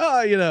throat.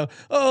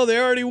 Oh, they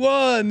already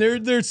won.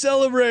 They're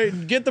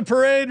celebrating. Get the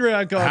parade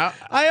route going.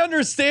 I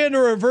understand a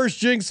reverse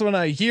jinx when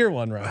I hear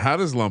one. Right? How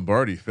does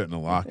Lombardi fit in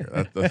a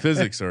locker? The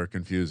physics are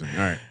confusing. All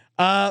right.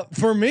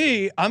 For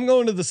me, I'm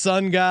going to the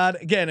Sun God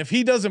again. If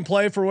he doesn't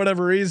play for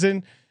whatever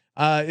reason,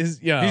 he's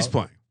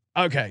playing.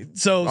 Okay,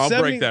 so I'll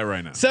break that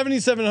right now.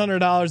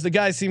 $7,700. The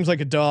guy seems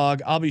like a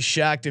dog. I'll be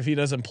shocked if he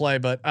doesn't play,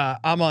 but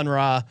I'm on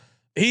Ra.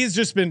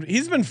 He's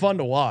been fun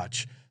to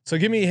watch. So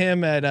give me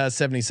him at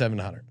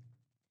 7,700.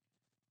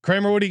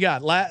 Kramer, what do you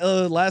got?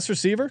 Last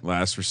receiver.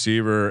 Last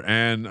receiver,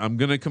 and I'm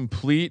gonna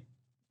complete.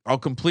 I'll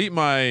complete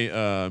my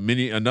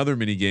another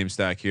mini game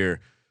stack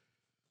here.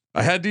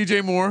 I had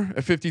DJ Moore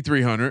at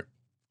 5,300.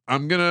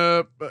 I'm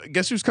gonna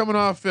guess who's coming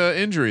off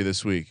injury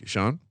this week,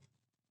 Sean.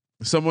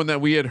 Someone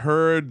that we had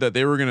heard that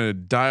they were gonna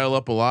dial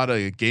up a lot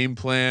of game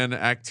plan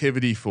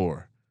activity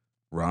for.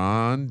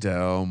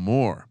 Rondell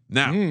Moore.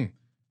 Now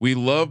we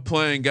love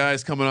playing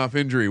guys coming off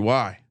injury.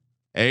 Why?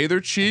 A, they're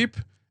cheap,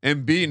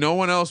 and B, no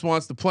one else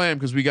wants to play them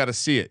because we got to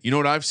see it. You know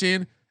what I've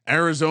seen?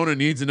 Arizona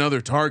needs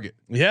another target.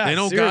 Yeah, they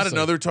don't got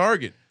another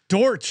target.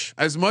 Dortch.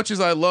 As much as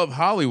I love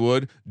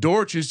Hollywood,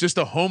 Dortch is just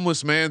a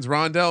homeless man's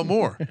Rondell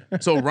Moore.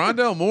 So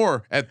Rondell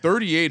Moore at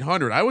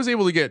 3,800. I was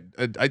able to get.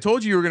 I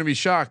told you were going to be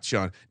shocked,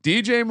 Sean.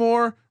 DJ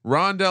Moore,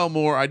 Rondell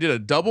Moore. I did a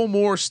double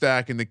Moore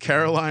stack in the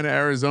Carolina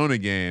Arizona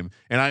game,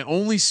 and I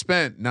only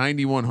spent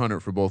 9,100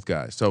 for both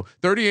guys. So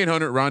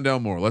 3,800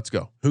 Rondell Moore. Let's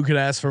go. Who could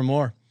ask for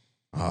more?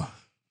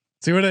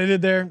 See what I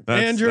did there,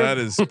 Andrew? That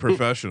is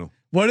professional.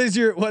 What's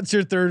your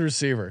third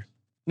receiver?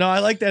 No, I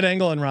like that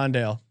angle on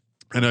Rondell.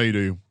 I know you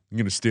do. I'm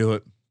gonna steal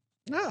it.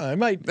 No, I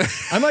might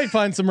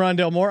find some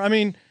Rondell Moore. I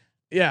mean,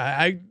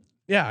 I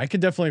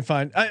could definitely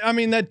find. I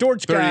mean, that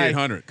Dortch guy.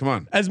 3,800. Come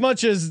on. As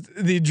much as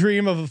the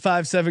dream of a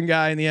 5'7"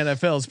 guy in the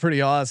NFL is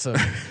pretty awesome,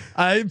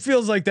 it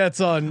feels like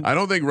that's on. I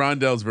don't think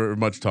Rondell's very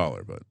much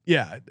taller, but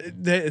yeah,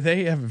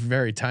 they have a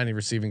very tiny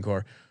receiving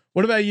core.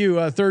 What about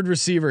you? Third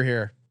receiver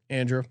here,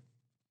 Andrew.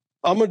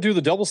 I'm going to do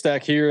the double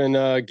stack here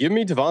and give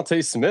me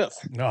Devontae Smith.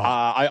 Oh.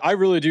 I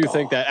really do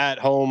think that at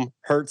home,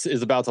 Hurts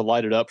is about to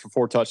light it up for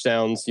 4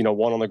 touchdowns. 1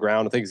 on the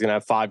ground. I think he's going to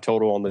have 5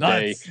 total on the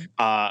day.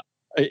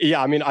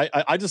 Yeah, I mean,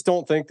 I just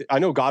don't think. I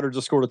know Goddard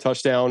just scored a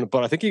touchdown,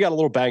 but I think he got a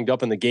little banged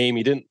up in the game.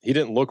 He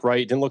didn't look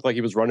right. Didn't look like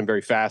he was running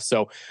very fast.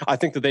 So I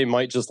think that they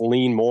might just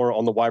lean more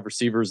on the wide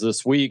receivers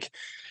this week.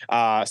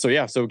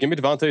 So give me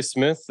Devontae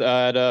Smith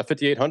at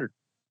 5,800.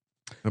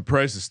 the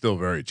price is still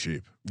very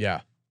cheap.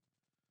 Yeah.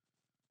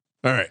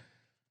 All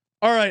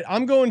right.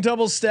 I'm going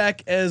double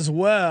stack as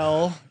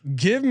well.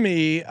 Give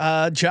me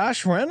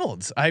Josh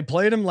Reynolds. I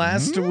played him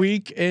last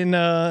week in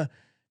my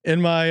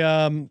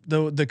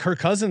the Kirk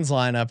Cousins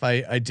lineup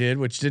I did,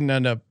 which didn't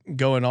end up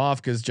going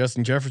off because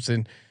Justin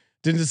Jefferson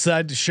didn't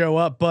decide to show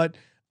up. But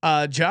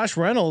Josh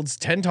Reynolds,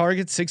 10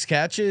 targets, 6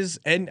 catches,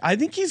 and I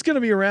think he's going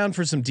to be around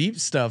for some deep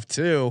stuff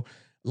too.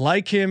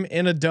 Like him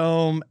in a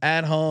dome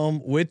at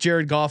home with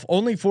Jared Goff,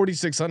 only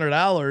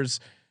 $4,600.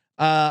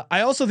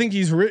 I also think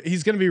he's going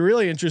to be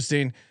really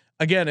interesting.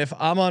 Again, if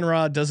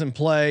Amon-Ra doesn't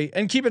play,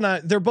 and keep an eye,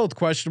 they're both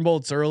questionable.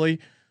 It's early,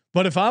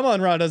 but if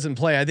Amon-Ra doesn't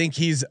play, I think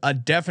he's a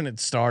definite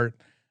start.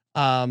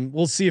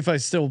 We'll see if I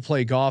still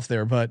play Goff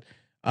there, but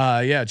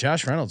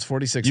Josh Reynolds,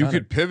 4,600. You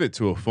could pivot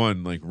to a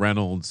fun like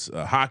Reynolds,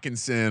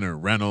 Hawkinson, or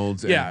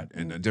Reynolds,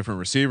 and a different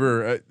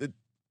receiver.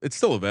 It's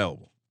still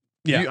available.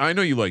 Yeah, I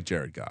know you like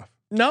Jared Goff.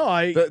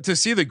 No, to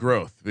see the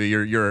growth.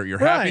 You're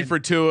happy for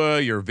Tua.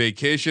 You're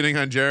vacationing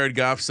on Jared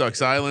Goff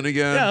sucks island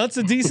again. Yeah, that's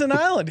a decent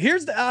island.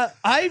 Here's the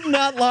I'm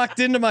not locked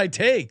into my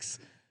takes.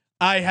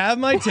 I have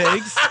my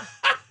takes.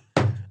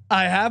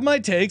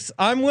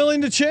 I'm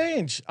willing to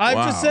change.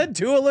 I've just said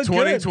Tua looks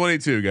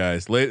 2022, good.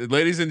 guys,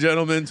 ladies and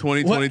gentlemen,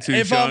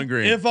 2022. Sean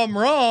Green. If I'm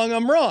wrong,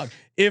 I'm wrong.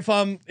 If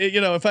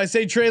if I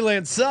say Trey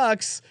Lance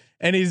sucks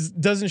and he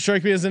doesn't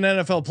strike me as an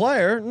NFL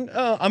player,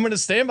 I'm going to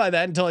stand by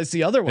that until I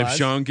see otherwise. If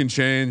Sean can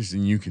change,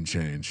 then you can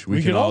change.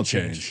 We can all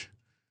change.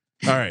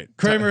 All right,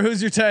 Kramer,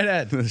 who's your tight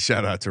end?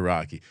 Shout out to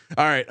Rocky.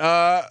 All right,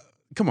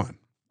 come on.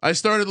 I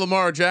started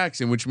Lamar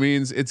Jackson, which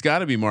means it's got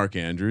to be Mark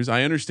Andrews.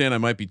 I understand I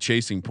might be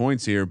chasing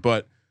points here,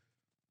 but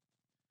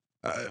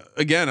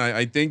again,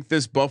 I think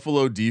this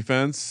Buffalo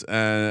defense,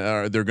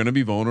 they're going to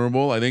be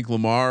vulnerable. I think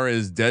Lamar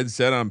is dead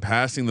set on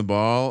passing the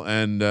ball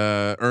and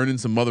earning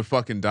some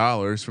motherfucking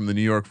dollars from the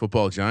New York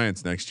Football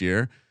Giants next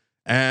year.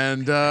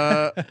 And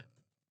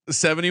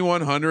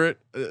 7,100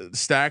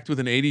 stacked with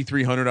an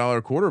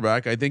 $8,300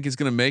 quarterback, I think is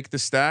going to make the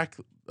stack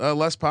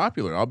less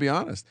popular. I'll be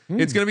honest.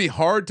 It's going to be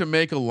hard to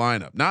make a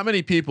lineup. Not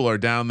many people are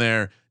down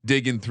there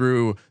digging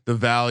through the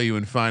value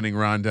and finding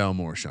Rondell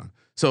Moore, Sean.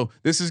 So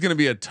this is going to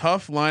be a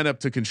tough lineup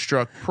to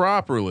construct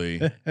properly.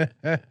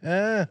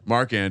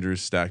 Mark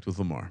Andrews stacked with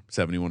Lamar,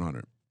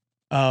 7,100.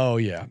 Oh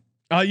yeah.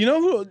 You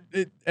know who?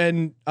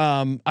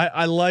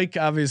 I like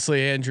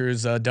obviously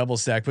Andrews double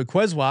stack, but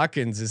Quez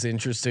Watkins is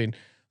interesting.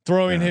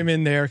 Throwing him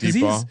in there because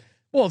he's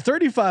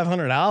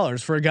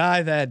 $3,500 for a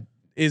guy that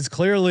is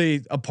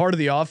clearly a part of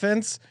the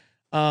offense.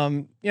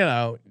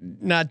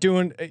 Not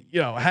doing,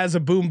 has a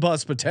boom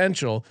bust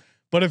potential.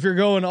 But if you're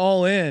going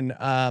all in,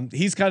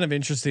 he's kind of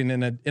interesting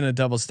in a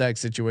double stack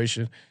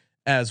situation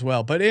as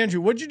well. But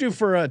Andrew, what'd you do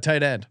for a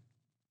tight end?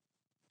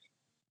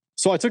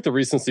 So I took the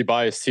recency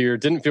bias here.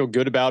 Didn't feel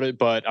good about it,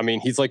 but I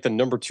mean, he's like the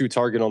number 2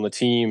 target on the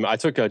team. I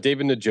took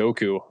David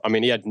Njoku. I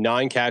mean, he had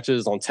 9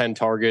 catches on 10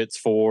 targets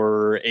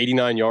for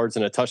 89 yards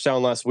and a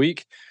touchdown last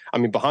week. I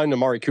mean, behind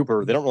Amari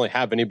Cooper, they don't really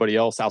have anybody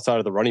else outside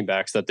of the running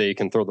backs that they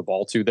can throw the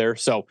ball to there.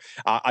 So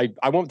I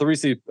went with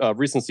the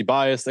recency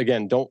bias.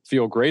 Again, don't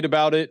feel great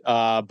about it.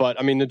 But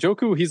I mean,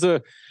 Njoku, he's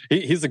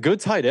a good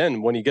tight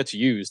end when he gets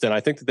used. And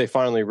I think that they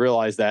finally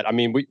realized that. I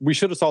mean, we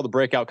should have saw the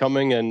breakout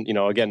coming. And,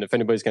 again, if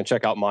anybody's going to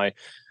check out my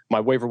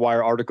waiver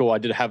wire article, I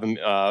did have him,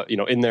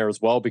 in there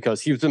as well,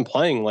 because he's been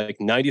playing like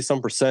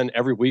 90%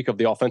 every week of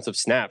the offensive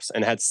snaps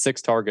and had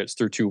 6 targets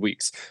through 2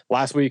 weeks.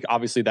 Last week,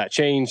 obviously that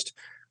changed.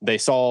 They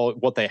saw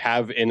what they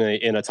have in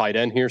a tight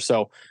end here.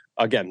 So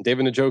again,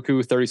 David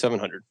Njoku,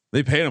 3,700.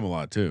 They paid him a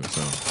lot too.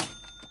 So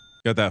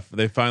got that.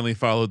 They finally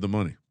followed the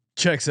money.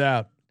 Checks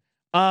out.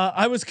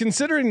 I was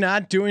considering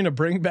not doing a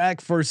bring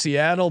back for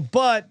Seattle,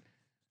 but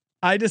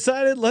I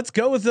decided let's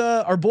go with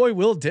our boy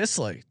Will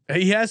Dissly.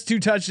 He has 2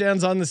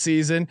 touchdowns on the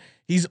season.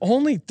 He's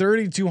only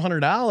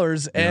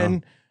 $3,200,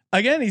 and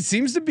again, he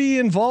seems to be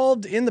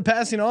involved in the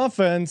passing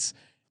offense.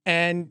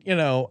 And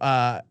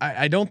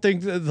I don't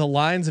think the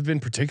Lions have been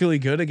particularly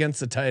good against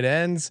the tight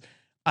ends.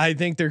 I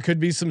think there could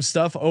be some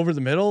stuff over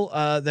the middle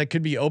that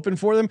could be open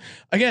for them.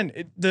 Again,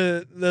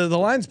 the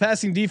Lions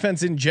passing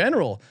defense in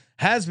general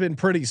has been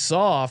pretty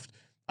soft.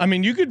 I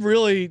mean, you could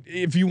really,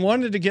 if you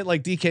wanted to get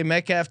like DK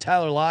Metcalf,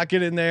 Tyler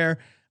Lockett in there,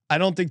 I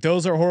don't think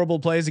those are horrible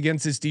plays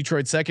against this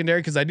Detroit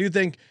secondary. Cause I do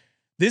think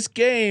this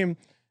game,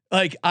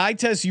 like eye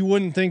test, you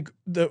wouldn't think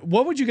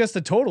what would you guess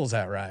the totals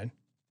at, Ryan?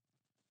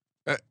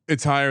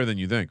 It's higher than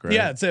you think, right?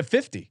 Yeah, it's at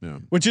 50, Yeah.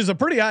 which is a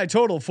pretty high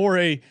total for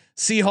a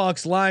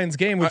Seahawks Lions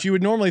game, which you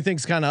would normally think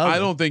is kind of. I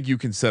don't think you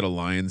can set a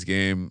Lions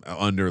game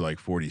under like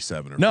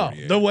 47 or no.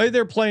 48. The way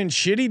they're playing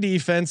shitty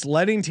defense,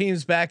 letting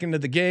teams back into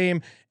the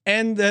game,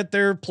 and that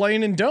they're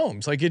playing in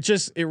domes, like it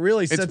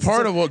really sets. It's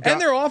part of what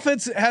and their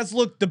offense has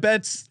looked the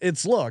best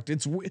it's looked.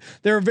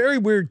 They're a very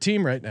weird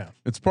team right now.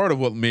 It's part of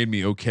what made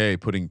me okay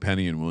putting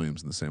Penny and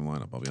Williams in the same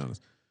lineup. I'll be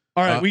honest.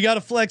 All right, we got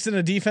to flex in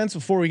a defense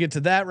before we get to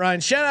that. Ryan,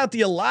 shout out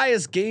the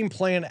Elias Game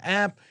Plan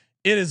app.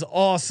 It is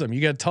awesome. You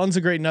got tons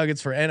of great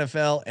nuggets for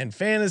NFL and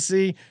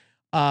fantasy.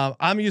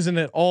 I'm using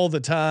it all the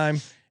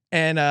time,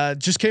 and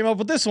just came up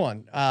with this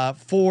one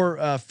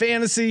for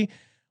fantasy.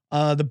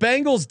 The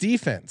Bengals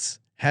defense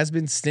has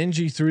been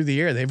stingy through the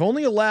air. They've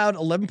only allowed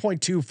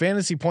 11.2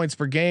 fantasy points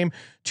per game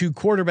to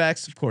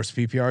quarterbacks, of course,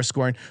 PPR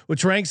scoring,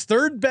 which ranks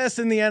third best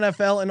in the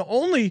NFL, and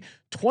only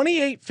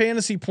 28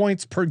 fantasy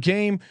points per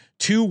game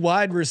to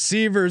wide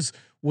receivers,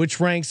 which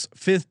ranks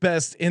fifth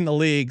best in the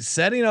league,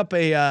 setting up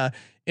a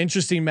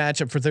interesting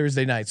matchup for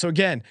Thursday night. So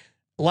again,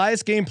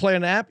 Elias Game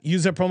Plan app,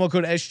 use that promo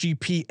code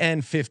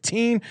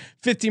SGPN15,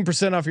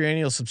 15% off your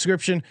annual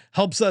subscription.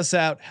 Helps us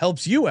out,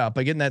 helps you out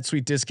by getting that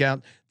sweet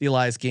discount. The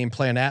Elias Game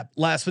Plan app.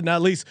 Last but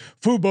not least,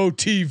 Fubo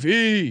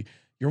TV.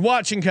 You're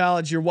watching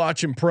college, you're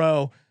watching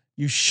pro.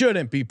 You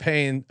shouldn't be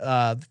paying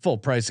the full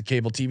price of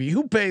cable TV.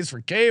 Who pays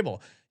for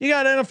cable? You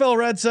got NFL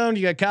Red Zone,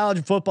 you got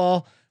college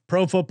football,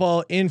 pro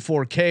football in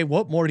 4K.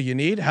 What more do you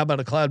need? How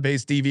about a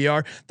cloud-based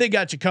DVR? They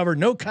got you covered.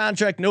 No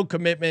contract, no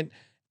commitment.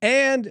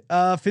 And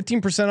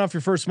 15% off your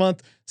first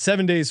month,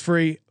 7 days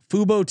free.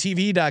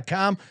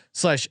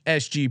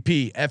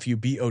 FuboTV.com/SGP,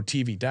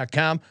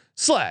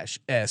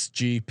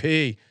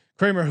 FUBOTV.com/SGP.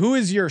 Kramer, who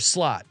is your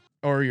slot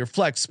or your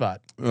flex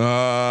spot?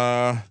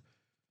 Another,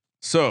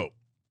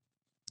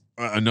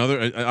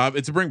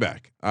 it's a bring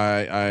back.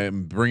 I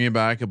am bringing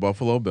back a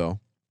Buffalo Bill.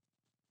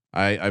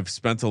 I've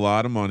spent a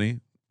lot of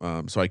money,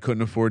 so I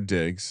couldn't afford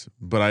Diggs,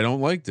 but I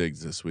don't like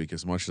Diggs this week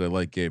as much as I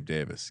like Gabe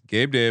Davis.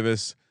 Gabe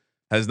Davis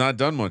has not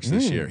done much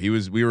this year.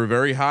 We were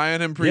very high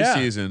on him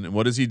preseason, and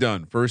what has he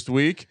done? First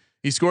week,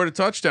 he scored a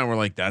touchdown. We're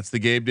like, that's the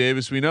Gabe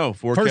Davis we know.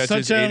 Four First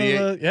catches, touchdown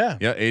 88,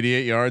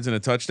 88 yards and a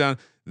touchdown.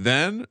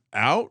 Then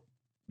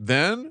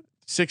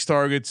 6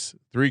 targets,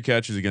 3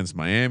 catches against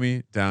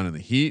Miami down in the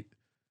heat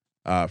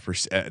for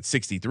at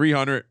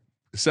 6,300.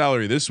 The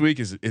salary this week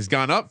is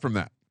gone up from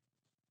that.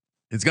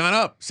 It's gone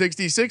up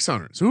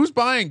 6,600. So who's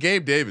buying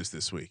Gabe Davis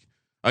this week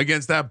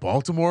against that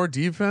Baltimore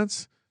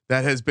defense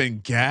that has been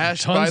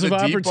gashed by the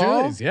deep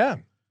ball? Yeah.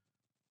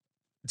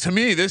 To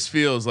me, this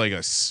feels like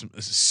a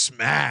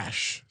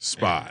smash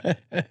spot.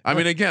 I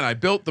mean, again, I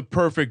built the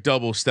perfect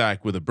double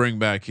stack with a bring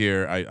back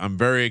here. I'm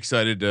very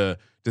excited to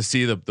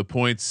see the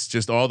points,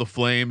 just all the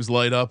flames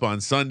light up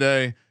on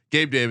Sunday.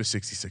 Gabe Davis,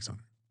 6,600.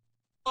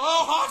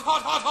 Oh, hot.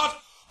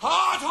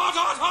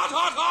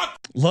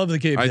 Love the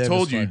Gabe Davis. I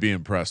told you play. you'd be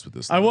impressed with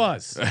this. I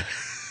was.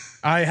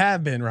 I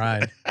have been,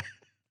 Ryan.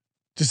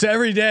 Just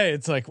every day,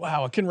 it's like,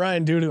 wow, what can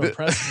Ryan do to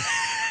impress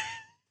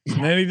me?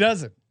 And then he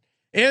doesn't.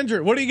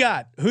 Andrew, what do you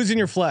got? Who's in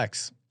your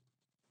flex?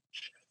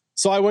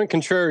 So I went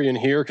contrarian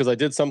here because I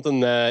did something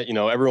that,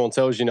 everyone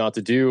tells you not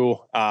to do.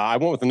 I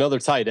went with another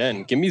tight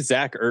end. Give me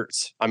Zach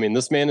Ertz. I mean,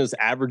 this man is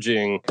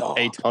averaging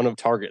a ton of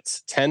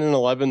targets, 10 and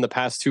 11 the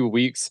past 2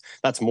 weeks.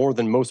 That's more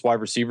than most wide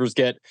receivers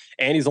get.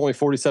 And he's only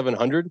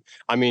 4,700.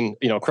 I mean,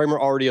 Kramer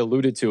already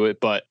alluded to it,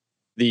 but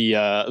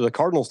the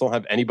Cardinals don't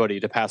have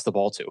anybody to pass the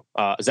ball to.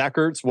 Zach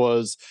Ertz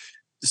was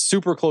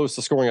super close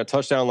to scoring a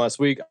touchdown last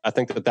week. I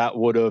think that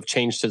would have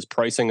changed his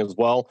pricing as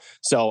well.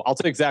 So I'll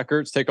take Zach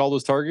Ertz, take all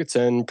those targets,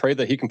 and pray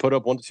that he can put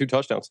up 1 to 2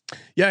 touchdowns.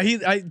 Yeah,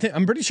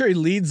 I'm pretty sure he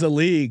leads the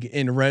league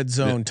in red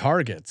zone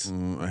targets.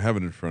 I have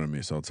it in front of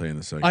me, so I'll tell you in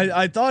a second.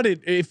 I thought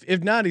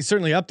if not, he's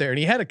certainly up there. And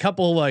he had a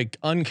couple like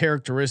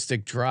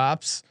uncharacteristic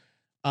drops.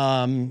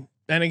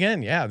 And again,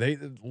 they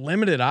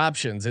limited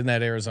options in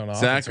that Arizona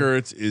Zach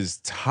offense. Ertz is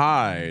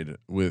tied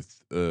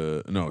with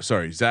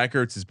Zach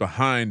Ertz is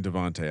behind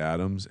Devontae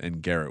Adams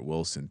and Garrett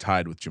Wilson,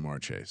 tied with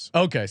Jamar Chase.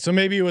 Okay, so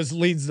maybe it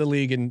leads the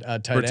league in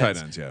tight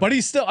ends. Yeah. But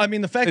he's still. I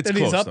mean, the fact It's that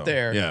he's close, up though.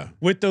 there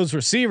with those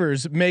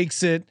receivers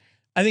makes it.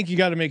 I think you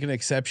got to make an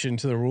exception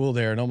to the rule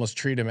there and almost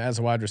treat him as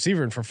a wide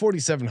receiver. And for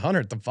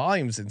 4,700, the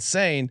volume's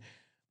insane.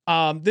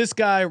 This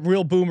guy,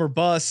 real boomer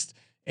bust.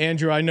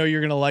 Andrew, I know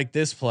you're gonna like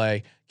this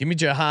play. Give me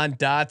Jahan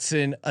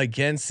Dotson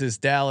against this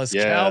Dallas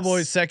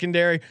Cowboys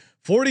secondary,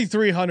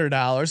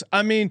 $4,300.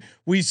 I mean,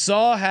 we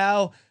saw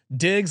how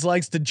Diggs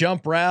likes to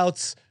jump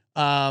routes.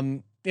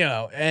 And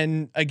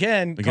again,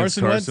 Against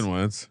Carson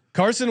Wentz.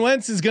 Carson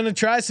Wentz is going to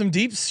try some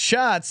deep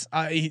shots.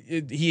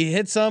 He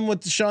hit some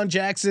with Deshaun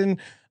Jackson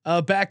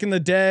back in the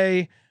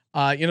day.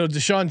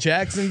 Deshaun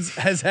Jackson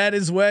has had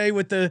his way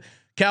with the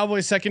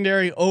Cowboys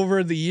secondary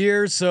over the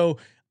years. So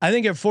I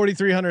think at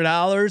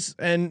 $4,300,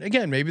 and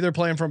again, maybe they're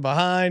playing from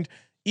behind.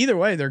 Either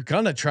way, they're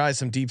going to try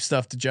some deep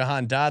stuff to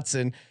Jahan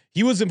Dotson.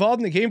 He was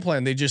involved in the game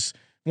plan. They just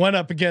went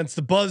up against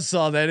the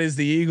buzzsaw that is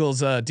the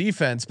Eagles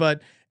defense,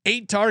 but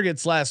 8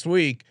 targets last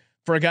week.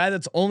 For a guy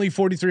that's only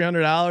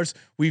 $4,300,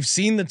 we've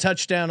seen the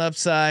touchdown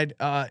upside.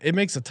 It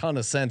makes a ton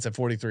of sense at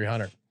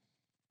 $4,300.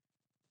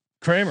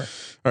 Kramer.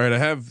 All right, I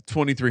have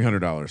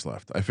 $2,300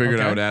 left. I figured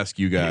I would ask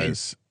you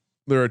guys.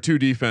 There are 2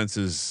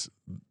 defenses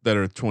that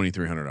are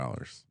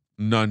 $2,300.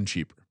 None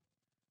cheaper.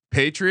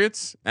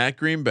 Patriots at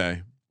Green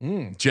Bay.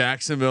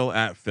 Jacksonville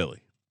at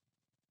Philly.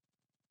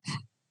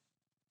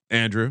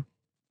 Andrew,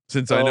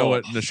 since I know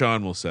what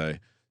Nashawn will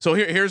say, so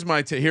here's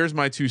my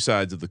 2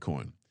 sides of the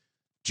coin.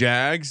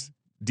 Jags.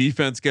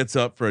 Defense gets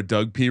up for a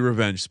Doug P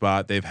revenge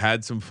spot. They've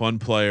had some fun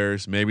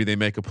players. Maybe they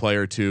make a play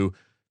or two.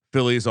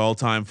 Philly's all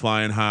time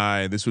flying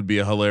high. This would be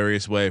a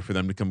hilarious way for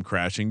them to come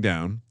crashing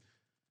down.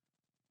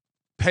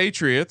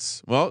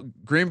 Patriots. Well,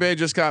 Green Bay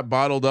just got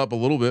bottled up a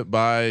little bit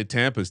by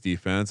Tampa's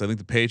defense. I think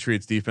the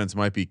Patriots defense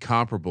might be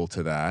comparable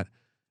to that.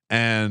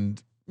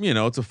 And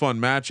it's a fun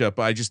matchup.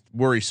 I just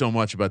worry so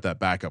much about that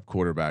backup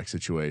quarterback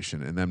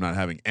situation and them not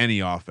having any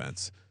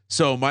offense.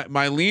 So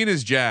my lean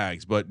is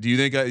Jags, but do you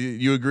think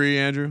you agree,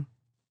 Andrew?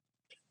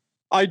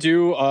 I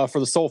do, for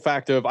the sole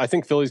fact of I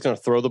think Philly's going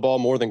to throw the ball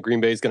more than Green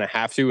Bay is going to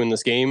have to in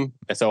this game,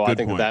 and so I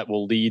think that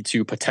will lead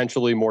to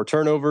potentially more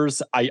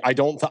turnovers. I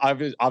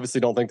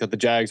obviously don't think that the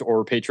Jags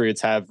or Patriots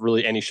have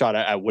really any shot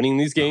at winning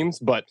these games,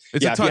 but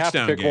it's a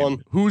touchdown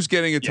game. Who's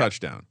getting a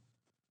touchdown?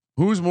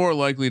 Who's more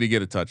likely to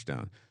get a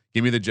touchdown?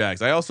 Give me the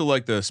Jags. I also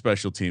like the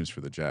special teams for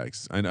the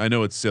Jags. I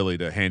know it's silly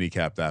to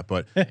handicap that,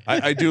 but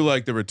I do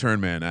like the return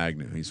man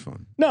Agnew. He's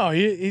fun. No,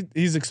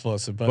 he's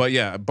explosive. But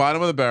yeah,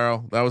 bottom of the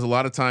barrel. That was a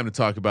lot of time to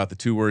talk about the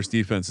 2 worst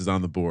defenses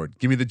on the board.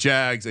 Give me the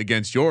Jags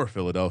against your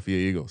Philadelphia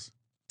Eagles.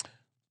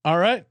 All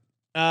right.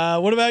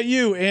 What about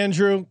you,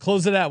 Andrew?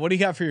 Close it out. What do you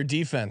got for your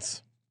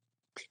defense?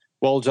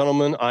 Well,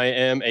 gentlemen, I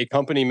am a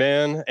company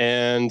man,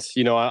 and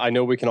I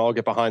know we can all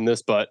get behind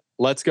this, but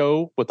let's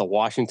go with the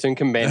Washington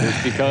Commanders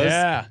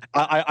because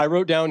I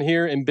wrote down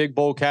here in big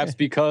bold caps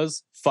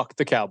because fuck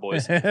the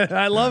Cowboys.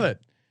 I love it.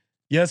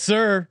 Yes,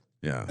 sir.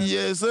 Yeah.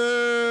 Yes,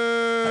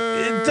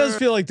 sir. It does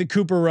feel like the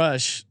Cooper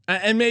Rush,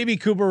 and maybe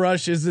Cooper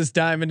Rush is this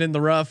diamond in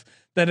the rough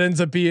that ends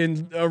up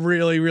being a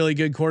really, really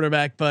good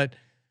quarterback, but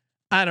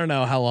I don't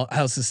know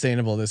how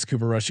sustainable this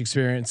Cooper Rush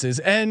experience is.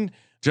 And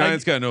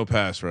Giants got no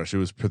pass rush. It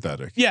was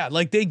pathetic. Yeah,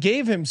 like they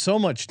gave him so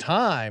much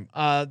time.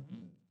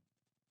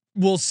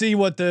 We'll see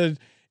what it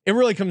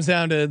really comes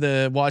down to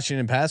the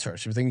Washington pass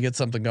rush if they can get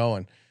something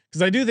going.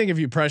 Because I do think if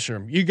you pressure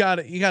him, you got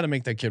to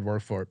make that kid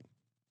work for it.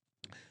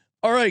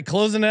 All right,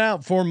 closing it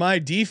out for my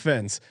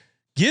defense.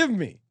 Give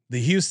me the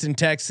Houston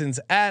Texans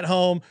at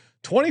home,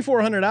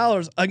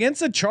 $2,400 against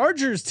the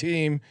Chargers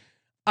team.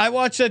 I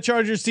watched that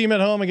Chargers team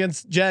at home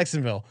against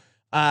Jacksonville.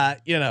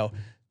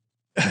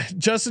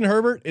 Justin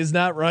Herbert is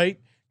not right.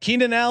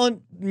 Keenan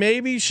Allen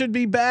maybe should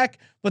be back,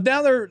 but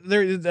now they're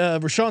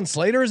Rashawn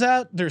Slater is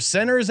out. Their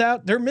center is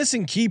out. They're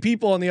missing key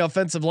people on the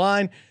offensive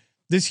line.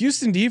 This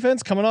Houston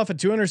defense coming off a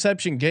 2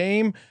 interception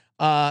game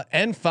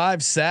and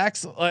 5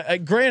 sacks.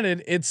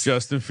 Granted, it's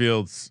Justin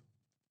Fields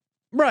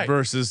right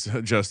versus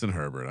Justin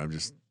Herbert. I'm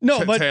just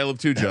tale of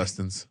 2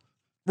 Justins.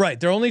 Right,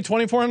 they're only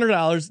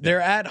 $2,400. They're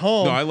at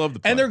home. No, I love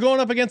the play. And they're going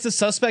up against a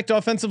suspect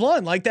offensive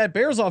line, like that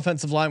Bears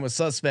offensive line was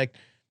suspect.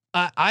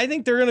 I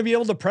think they're going to be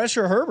able to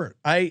pressure Herbert.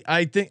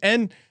 I think,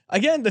 and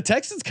again, the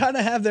Texans kind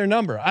of have their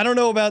number. I don't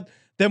know about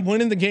them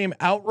winning the game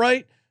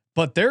outright,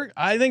 but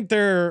I like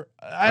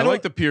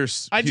the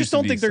Pierce. I just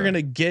don't think they're going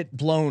to get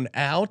blown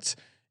out.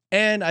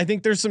 And I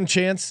think there's some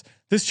chance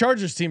this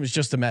Chargers team is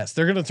just a mess.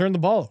 They're going to turn the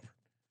ball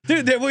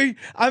over. Dude,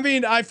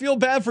 I feel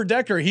bad for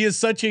Decker. He is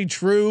such a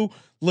true,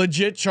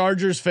 legit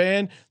Chargers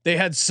fan. They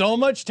had so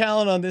much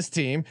talent on this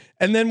team.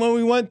 And then when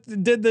we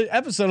did the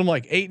episode, I'm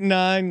like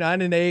 8-9,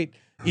 9-8.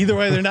 Either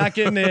way, they're not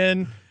getting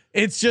in.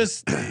 It's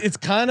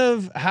kind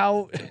of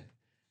how it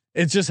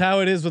is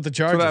with the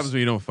Chargers. What happens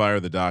when you don't fire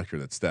the doctor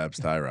that stabs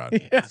Tyrod?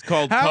 Yeah. It's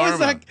called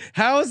karma.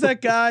 How is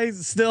that guy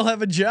still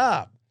have a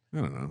job? I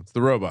don't know. It's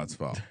the robot's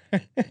fault.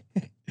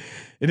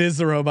 It is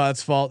the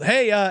robot's fault.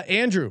 Hey,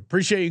 Andrew,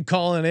 appreciate you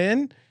calling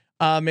in.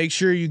 Make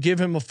sure you give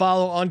him a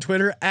follow on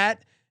Twitter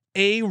at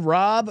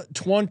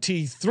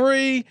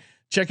arob23.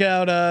 Check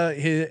out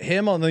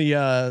him on the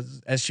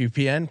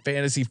SGPN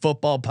Fantasy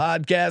Football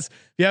Podcast.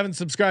 If you haven't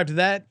subscribed to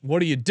that,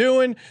 what are you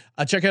doing?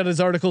 Check out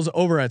his articles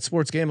over at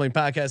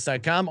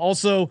sportsgamblingpodcast.com.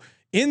 Also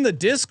in the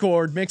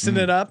Discord, mixing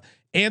it up,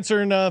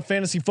 answering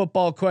fantasy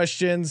football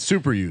questions.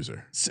 Super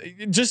user.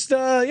 Just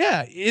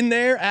in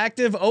there,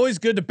 active. Always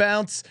good to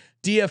bounce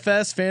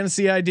DFS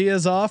fantasy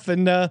ideas off.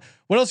 And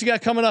what else you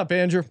got coming up,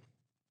 Andrew?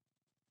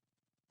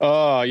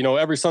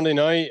 Every Sunday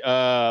night,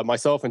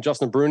 myself and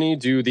Justin Bruni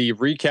do the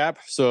recap.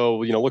 So,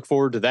 look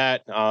forward to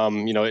that.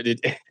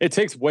 It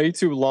takes way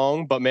too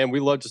long, but man, we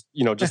love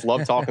just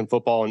love talking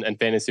football and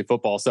fantasy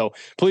football. So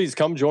please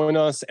come join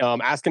us.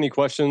 Ask any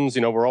questions.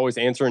 We're always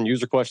answering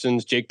user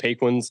questions. Jake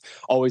Paquin's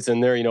always in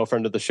there,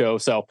 friend of the show.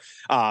 So,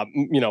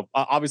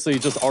 obviously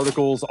just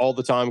articles all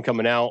the time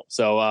coming out.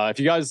 So, if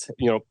you guys,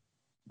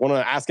 want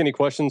to ask any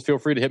questions, feel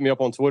free to hit me up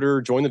on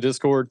Twitter, join the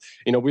Discord.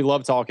 We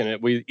love talking it.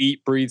 We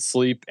eat, breathe,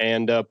 sleep,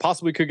 and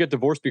possibly could get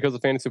divorced because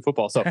of fantasy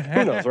football. So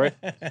who knows, right?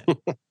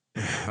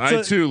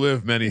 I too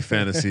live many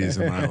fantasies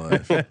in my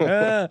life.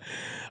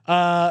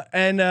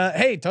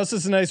 Hey, toss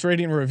us a nice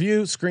rating and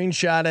review,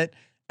 screenshot it,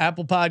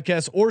 Apple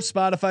Podcasts or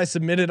Spotify,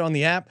 submit it on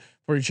the app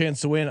for your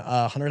chance to win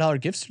a $100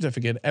 gift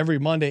certificate every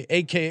Monday,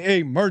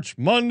 aka Merch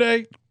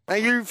Monday.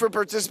 Thank you for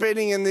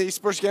participating in the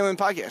Sports Gambling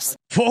Podcast.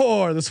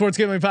 For the Sports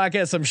Gambling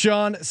Podcast, I'm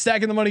Sean,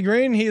 stacking the money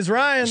green. He is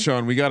Ryan.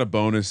 Sean, we got a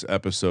bonus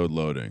episode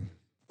loading.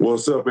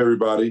 What's up,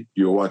 everybody?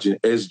 You're watching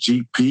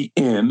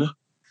SGPN.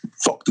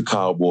 Fuck the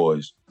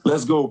Cowboys.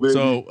 Let's go, baby.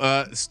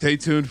 So stay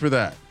tuned for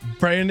that.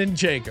 Brandon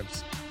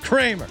Jacobs,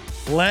 Kramer,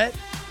 let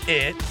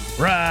it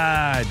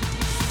ride.